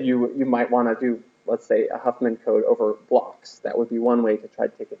 Instead, you might want to do, let's say, a Huffman code over blocks. That would be one way to try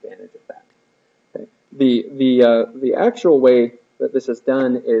to take advantage of that. Okay. The actual way that this is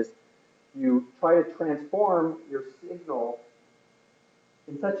done is you try to transform your signal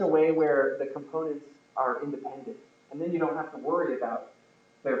in such a way where the components are independent, and then you don't have to worry about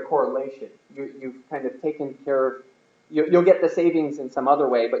their correlation. You've kind of taken care of, you'll get the savings in some other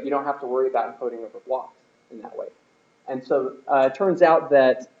way, but you don't have to worry about encoding over blocks in that way. And so it turns out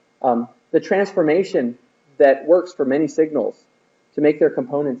that the transformation that works for many signals to make their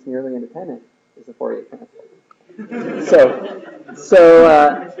components nearly independent is the Fourier transform.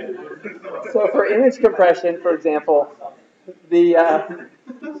 So for image compression, for example,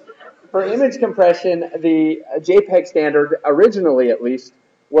 for image compression, the JPEG standard, originally at least,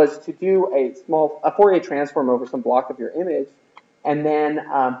 was to do a Fourier transform over some block of your image, and then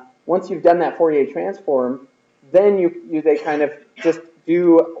once you've done that Fourier transform, then they kind of just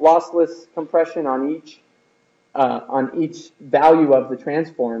do lossless compression on each value of the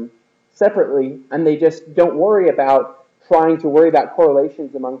transform separately, and they just don't worry about trying to worry about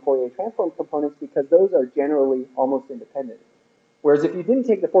correlations among Fourier transform components because those are generally almost independent. Whereas if you didn't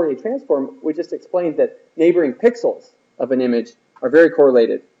take the Fourier transform, we just explained that neighboring pixels of an image are very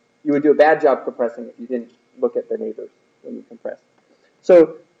correlated. You would do a bad job compressing if you didn't look at the neighbors when you compress.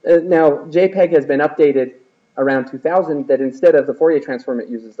 So now JPEG has been updated around 2000 that instead of the Fourier transform, it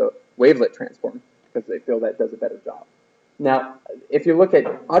uses the wavelet transform because they feel that does a better job. Now, if you look at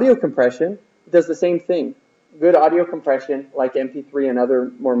audio compression, it does the same thing. Good audio compression, like MP3 and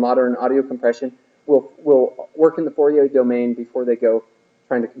other more modern audio compression, will work in the Fourier domain before they go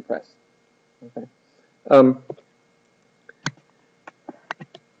trying to compress. Okay.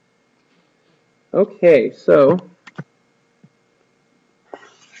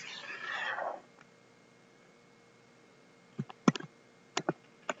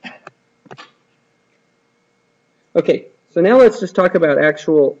 Okay, so now let's just talk about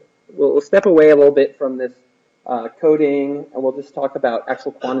actual. We'll step away a little bit from this coding, and we'll just talk about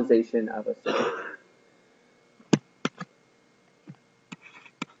actual quantization of a signal.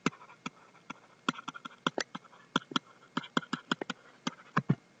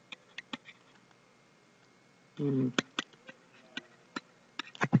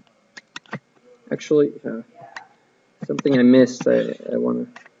 Actually, something I missed, I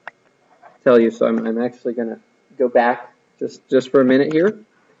want to tell you, so I'm actually going to go back just for a minute here.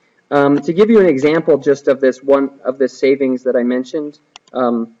 To give you an example just of this savings that I mentioned,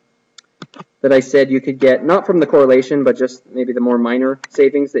 that I said you could get, not from the correlation, but just maybe the more minor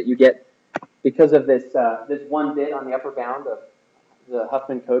savings that you get because of this one bit on the upper bound of the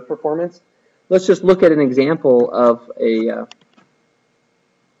Huffman code performance. Let's just look at an example of a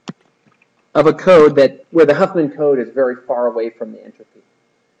code where the Huffman code is very far away from the entropy.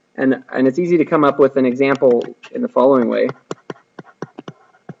 And it's easy to come up with an example in the following way.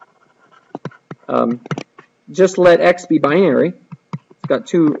 Just let X be binary. It's got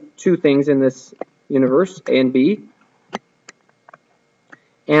two things in this universe, A and B.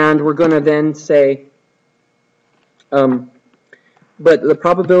 And we're going to then say, but the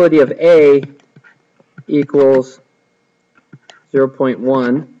probability of A equals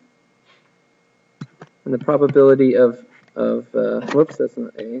 0.1, and the probability of whoops, that's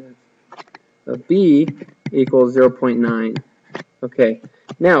not A, of B equals 0.9. Okay,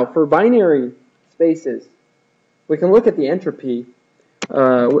 now for binary spaces, we can look at the entropy.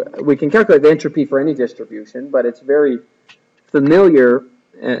 We can calculate the entropy for any distribution, but it's very familiar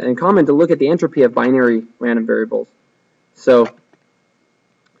and common to look at the entropy of binary random variables. So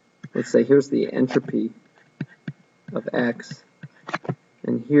let's say here's the entropy of X,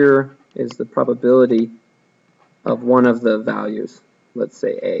 and here is the probability of one of the values, let's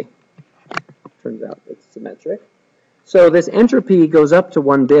say A. Turns out it's symmetric. So this entropy goes up to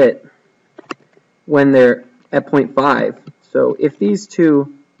 1 bit when they're at 0.5. So if these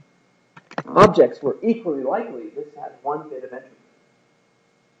two objects were equally likely, this has 1 bit of entropy.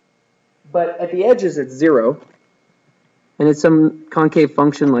 But at the edges, it's 0. And it's some concave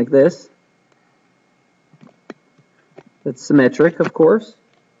function like this. That's symmetric, of course,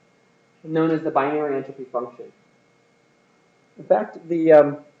 known as the binary entropy function. In fact,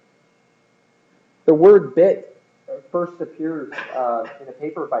 the word bit first appears in a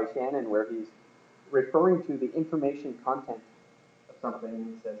paper by Shannon where he's referring to the information content of something, and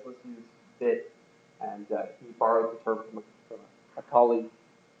he says, let's use bit, and he borrowed the term from a colleague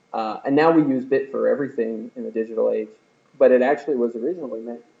And now we use bit for everything in the digital age, but it actually was originally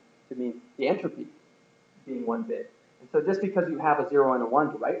meant to mean the entropy being 1 bit. And so just because you have a 0 and a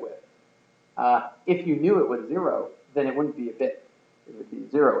 1 to write with, if you knew it was 0, then it wouldn't be a bit. It would be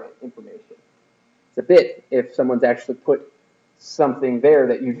 0 information. It's a bit if someone's actually put something there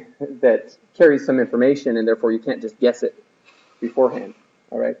that carries some information, and therefore you can't just guess it beforehand.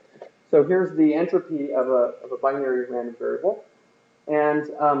 All right. So here's the entropy of a binary random variable, and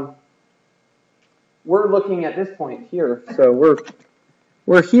we're looking at this point here. So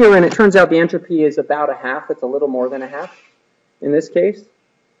we're here, and it turns out the entropy is about a half. It's a little more than a half in this case.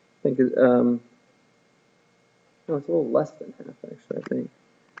 I think no, it's a little less than half actually. I think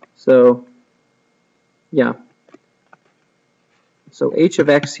so. Yeah. So h of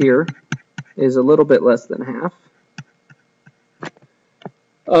x here is a little bit less than half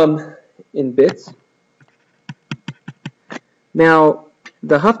in bits. Now,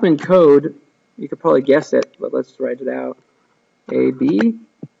 the Huffman code, you could probably guess it, but let's write it out. AB,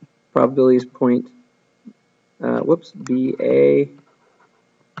 probability is BA, probably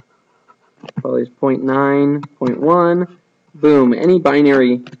is 0.9, 0.1. Boom, any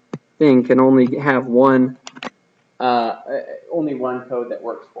binary thing can only have only one code that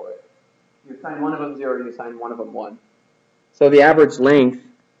works for it. You assign one of them 0, you assign one of them 1. So the average length,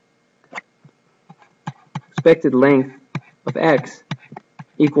 expected length of x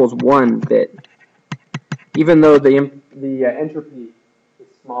equals 1 bit, even though the entropy is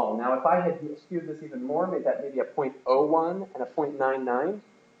small. Now, if I had skewed this even more, made that maybe a 0.01 and a 0.99,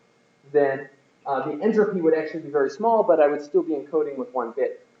 then the entropy would actually be very small, but I would still be encoding with 1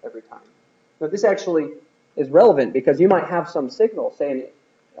 bit every time. So this actually is relevant because you might have some signal, say,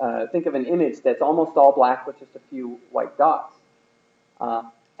 think of an image that's almost all black with just a few white dots.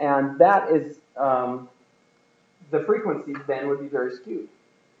 And that is, the frequencies then would be very skewed.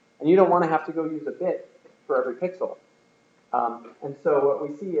 And you don't want to have to go use a bit for every pixel. And so what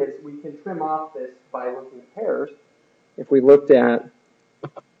we see is we can trim off this by looking at pairs. If we looked at,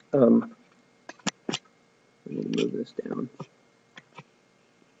 let me move this down.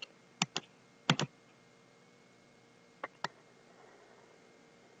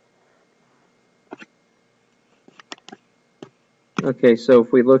 Okay, so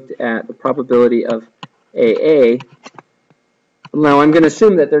if we looked at the probability of AA, now I'm going to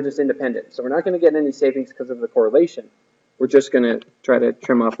assume that they're just independent. So we're not going to get any savings because of the correlation. We're just going to try to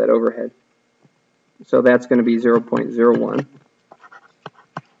trim off that overhead. So that's going to be 0.01.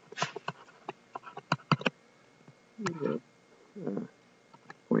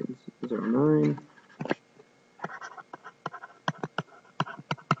 0.09.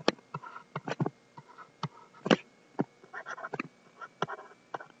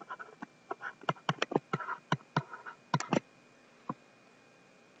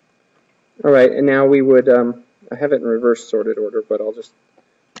 All right, and now we would, I have it in reverse sorted order, but I'll just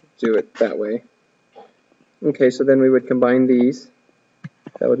do it that way. Okay, so then we would combine these.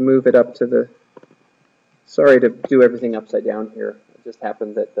 That would move it up to the, sorry to do everything upside down here. It just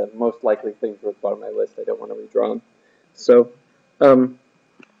happened that the most likely things were at the bottom of my list. I don't want to redraw them. So, oh,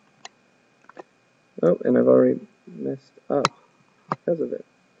 and I've already messed up because of it.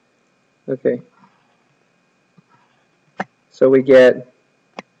 Okay. So we get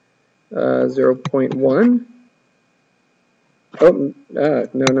 0.1. Oh,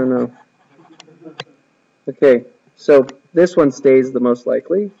 no. Okay, so this one stays the most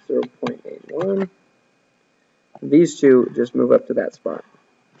likely, 0.81. These two just move up to that spot.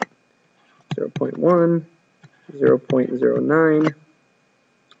 0.1, 0.09.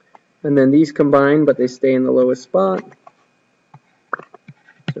 And then these combine, but they stay in the lowest spot.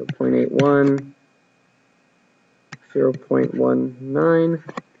 0.81, 0.19.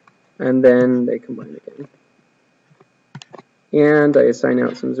 And then they combine again. And I assign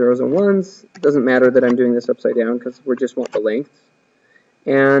out some zeros and ones. It doesn't matter that I'm doing this upside down because we just want the lengths.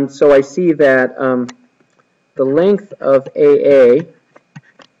 And so I see that the length of AA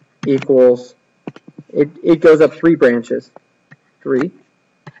equals, it goes up 3 branches, 3.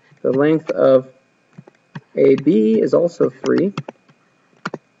 The length of AB is also 3.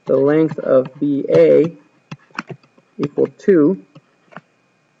 The length of BA equal 2.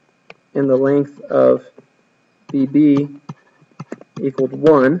 And the length of BB equaled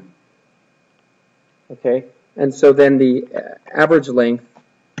 1. Okay, and so then the average length,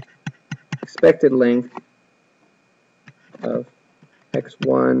 expected length of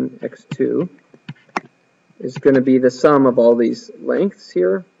x1, x2 is going to be the sum of all these lengths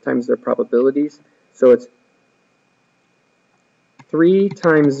here times their probabilities. So it's 3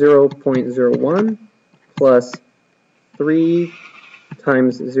 times 0.01 plus 3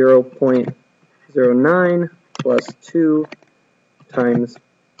 times 0.09 plus 2 times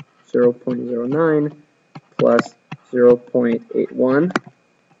 0.09 plus 0.81.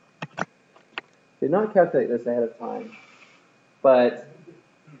 Did not calculate this ahead of time, but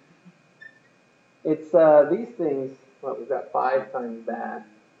it's these things. Well, we've got 5 times that,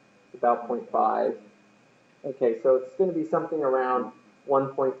 about 0.5. Okay, so it's going to be something around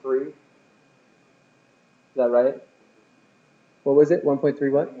 1.3. Is that right? What was it?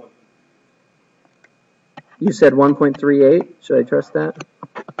 1.3 what? You said 1.38. Should I trust that?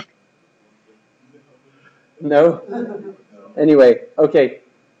 No? Anyway, okay.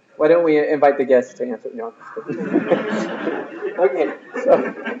 Why don't we invite the guests to answer? No.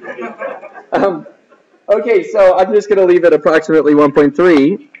 Okay, so I'm just going to leave it approximately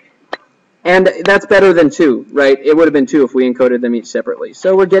 1.3. And that's better than 2, right? It would have been 2 if we encoded them each separately.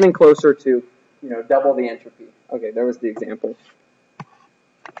 So we're getting closer to, double the entropy. Okay, there was the example.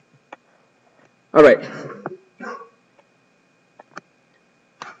 All right.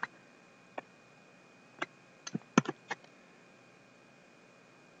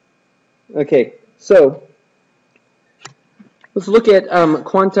 Okay, so let's look at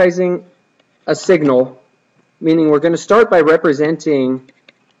quantizing a signal, meaning we're going to start by represent a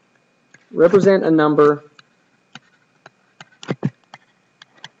number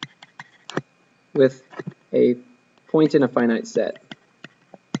with a point in a finite set.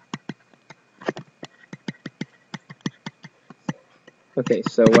 Okay,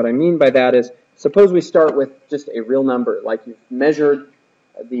 so what I mean by that is, suppose we start with just a real number, like you've measured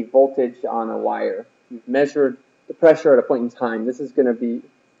the voltage on a wire. You've measured the pressure at a point in time. This is going to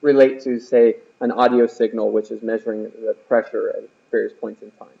relate to, say, an audio signal, which is measuring the pressure at various points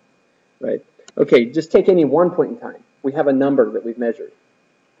in time, right? Okay, just take any one point in time. We have a number that we've measured.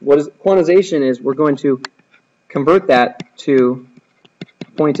 Quantization is we're going to convert that to a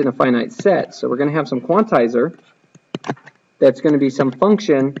point in a finite set. So we're going to have some quantizer that's going to be some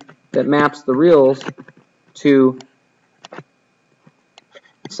function that maps the reals to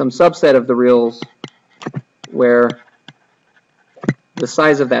some subset of the reals where the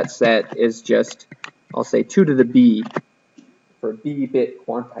size of that set is just, I'll say 2 to the b for a b-bit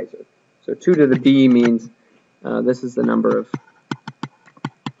quantizer. So 2 to the b means this is the number of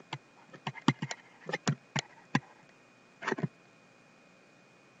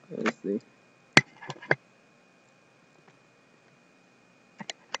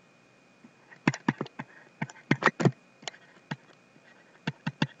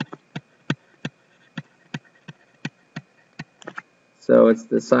so it's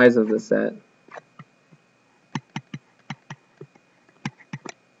the size of the set.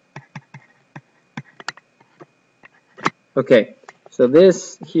 Okay, so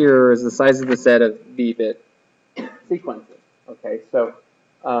this here is the size of the set of b-bit sequences. Okay, so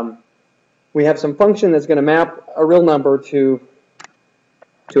we have some function that's going to map a real number to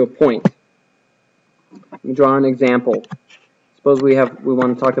a point. Let me draw an example. Suppose we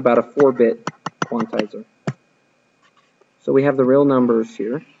want to talk about a 4-bit quantizer. So we have the real numbers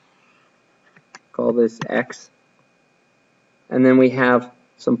here. Call this x. And then we have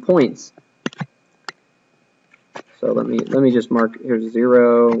some points. So let me just mark here's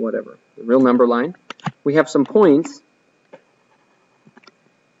 0, whatever, the real number line. We have some points,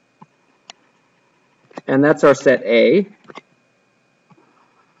 and that's our set A.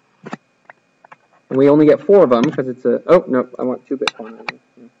 And we only get 4 of them because it's a, oh no, I want 2-bit quantizer.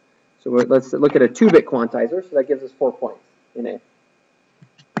 So let's look at a 2-bit quantizer. So that gives us 4 points in A.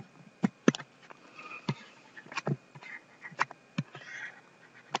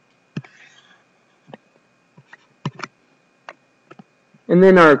 And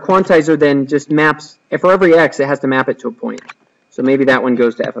then our quantizer then just maps, for every x, it has to map it to a point. So maybe that one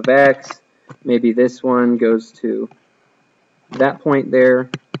goes to f of x. Maybe this one goes to that point there.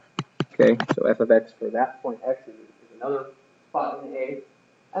 Okay, so f of x for that point x is another spot in A.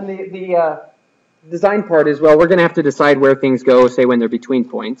 And the design part is, well, we're going to have to decide where things go, say when they're between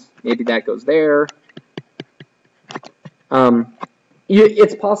points. Maybe that goes there.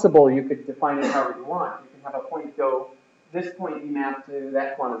 It's possible you could define it however you want. You can have a point go, this point be mapped to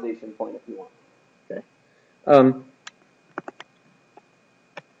that quantization point if you want. Okay.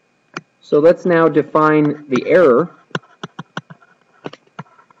 So let's now define the error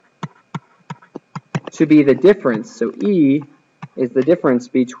to be the difference. So E is the difference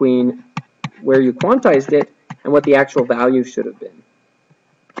between where you quantized it and what the actual value should have been.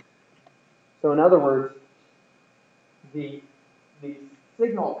 So in other words, the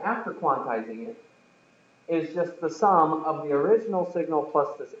signal after quantizing it is just the sum of the original signal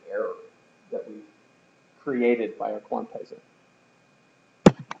plus this error that we've created by our quantizer.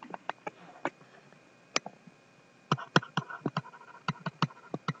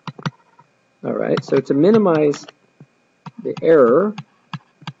 All right, so to minimize the error,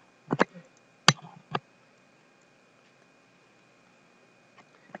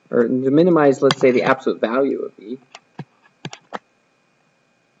 or to minimize, let's say, the absolute value of E,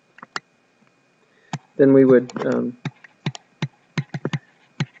 then we would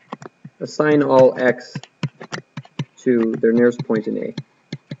assign all x to their nearest point in A.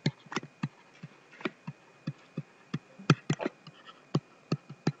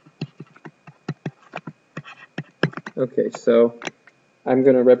 Okay, so I'm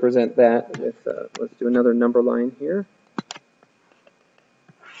going to represent that with, let's do another number line here.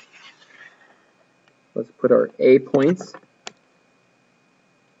 Let's put our A points.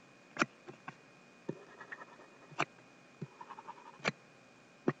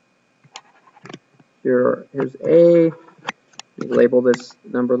 Here's A. We label this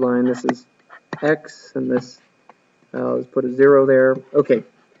number line. This is X, and this, let's put a 0 there. Okay,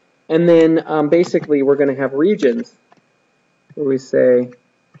 and then basically we're going to have regions where we say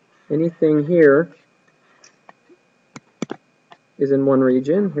anything here is in one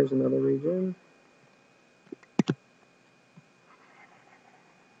region. Here's another region.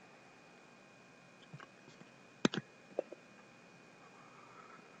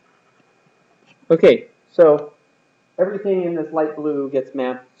 Okay, so everything in this light blue gets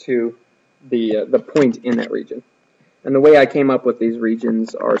mapped to the point in that region. And the way I came up with these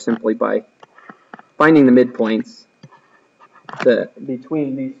regions are simply by finding the midpoints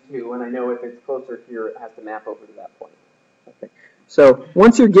between these two, and I know if it's closer here, it has to map over to that point. Okay. So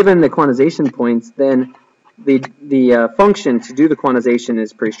once you're given the quantization points, then the function to do the quantization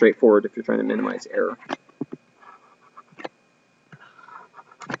is pretty straightforward if you're trying to minimize error.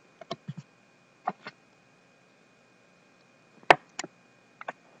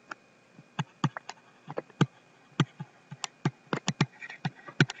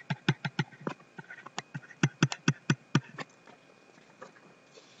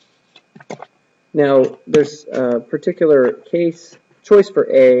 Now, there's a particular case. Choice for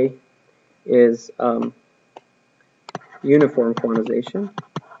A is uniform quantization.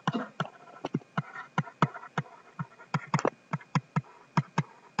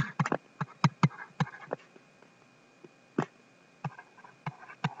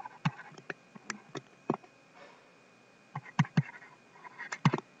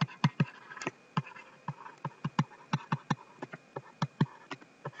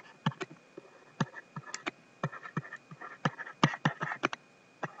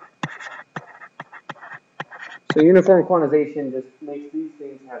 So uniform quantization just makes these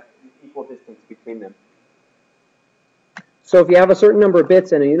things have equal distance between them. So if you have a certain number of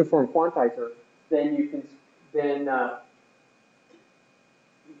bits in a uniform quantizer, then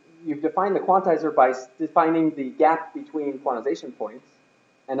you've defined the quantizer by defining the gap between quantization points,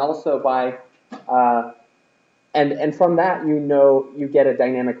 and also by and from that you get a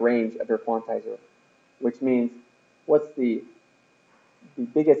dynamic range of your quantizer, which means what's the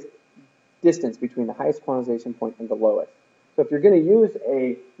biggest distance between the highest quantization point and the lowest. So if you're going to use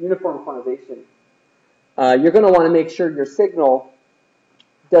a uniform quantization, you're going to want to make sure your signal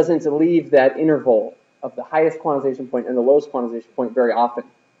doesn't leave that interval of the highest quantization point and the lowest quantization point very often,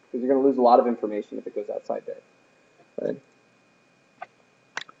 because you're going to lose a lot of information if it goes outside there. But,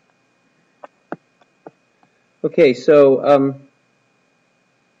 okay, so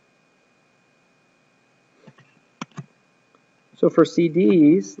so for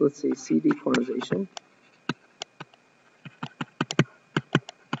CDs, let's see, CD quantization.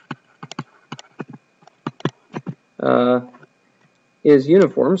 Is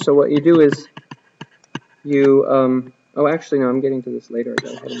uniform. So what you do is you, oh, actually, no, I'm getting to this later. I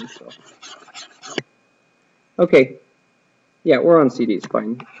got ahead of myself. Okay. Yeah, we're on CDs.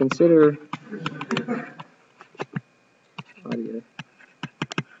 Fine. Consider audio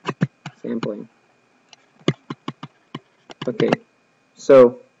sampling. Okay.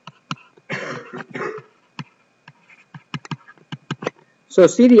 So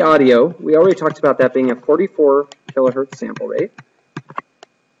CD audio, we already talked about that being a 44 kilohertz sample rate.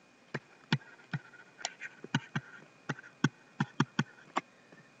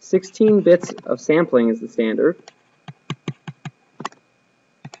 $16 bits of sampling is the standard.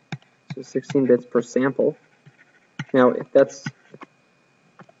 So 16 bits per sample. Now, if that's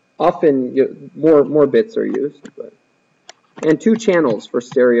often more bits are used, and 2 channels for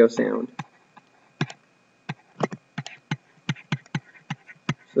stereo sound.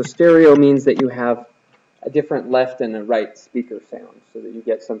 So stereo means that you have a different left and a right speaker sound, so that you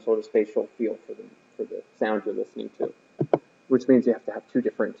get some sort of spatial feel for the sound you're listening to, which means you have to have 2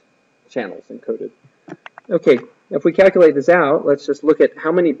 different channels encoded. Okay, If we calculate this out, let's just look at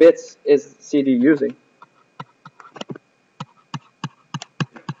how many bits is CD using.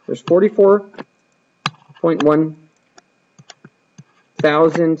 There's 44.1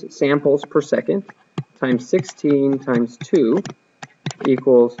 thousand samples per second times 16 times 2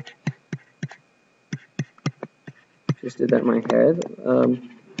 equals, just did that in my head,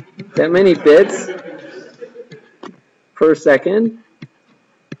 that many bits per second.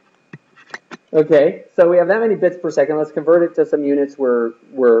 Okay, so we have that many bits per second. Let's convert it to some units we're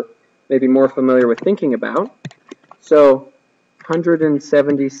maybe more familiar with thinking about. So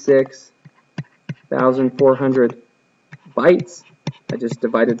 176,400 bytes. I just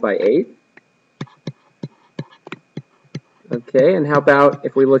divided by 8. Okay, and how about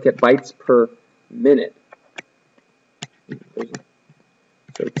if we look at bytes per minute?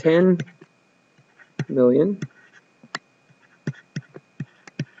 So 10 million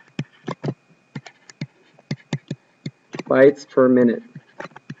bytes per minute.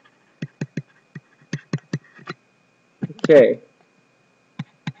 Okay.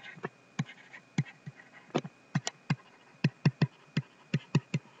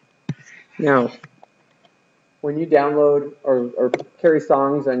 Now, when you download or carry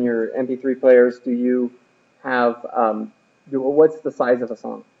songs on your MP3 players, do you have, what's the size of a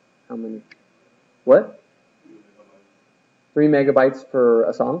song? How many? What? 3 megabytes for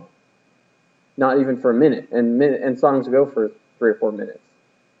a song? Not even for a minute. And songs go for 3 or 4 minutes.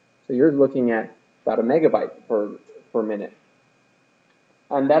 So you're looking at about a megabyte per minute.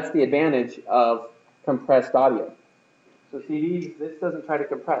 And that's the advantage of compressed audio. So CDs, this doesn't try to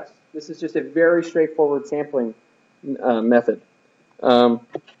compress. This is just a very straightforward sampling method.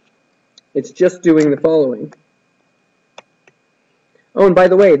 It's just doing the following. Oh, and by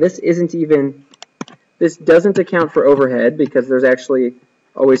the way, this doesn't account for overhead because there's actually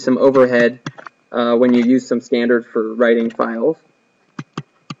always some overhead when you use some standard for writing files.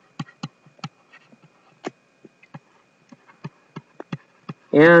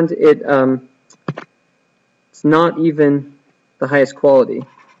 And it's not even the highest quality.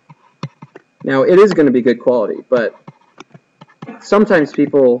 Now, it is going to be good quality, but sometimes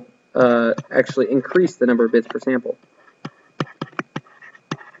people actually increase the number of bits per sample.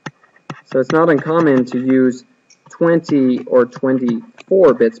 So it's not uncommon to use 20 or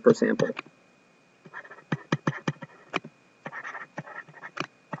 24 bits per sample.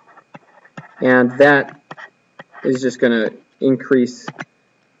 And that is just going to increase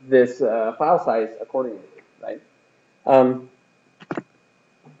this file size accordingly, right? So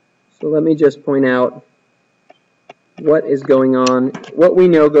let me just point out what is going on, what we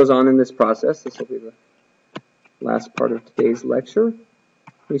know goes on in this process. This will be the last part of today's lecture.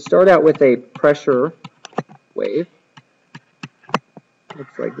 We start out with a pressure wave.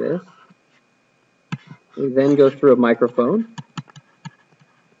 Looks like this. We then go through a microphone.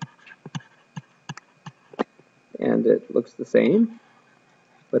 And it looks the same,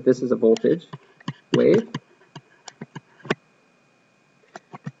 but this is a voltage wave.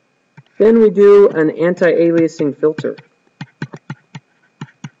 Then we do an anti-aliasing filter.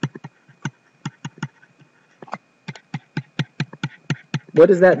 What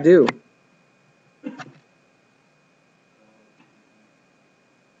does that do?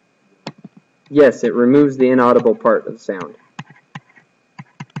 Yes, it removes the inaudible part of the sound.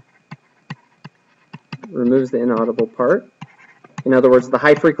 Removes the inaudible part. In other words, the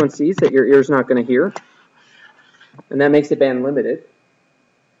high frequencies that your ear's not going to hear. And that makes it band limited.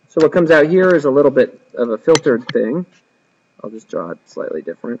 So what comes out here is a little bit of a filtered thing. I'll just draw it slightly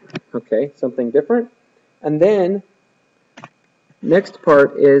different. Okay, something different. And then, next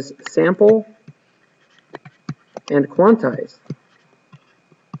part is sample and quantize.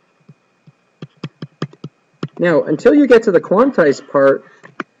 Now, until you get to the quantize part,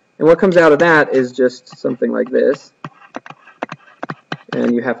 and what comes out of that is just something like this.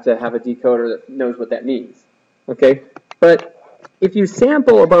 And you have to have a decoder that knows what that means. Okay? But if you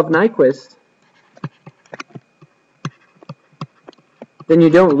sample above Nyquist, then you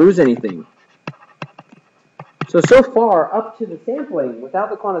don't lose anything. So far, up to the sampling,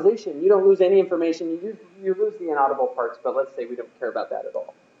 without the quantization, you don't lose any information. You lose the inaudible parts, but let's say we don't care about that at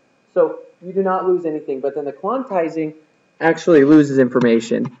all. So you do not lose anything, but then the quantizing actually loses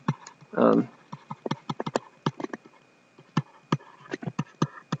information.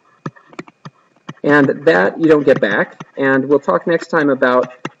 And that you don't get back. And we'll talk next time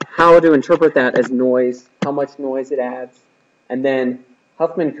about how to interpret that as noise, how much noise it adds. And then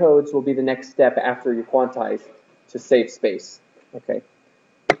Huffman codes will be the next step after you quantize to save space. Okay.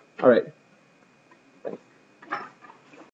 All right.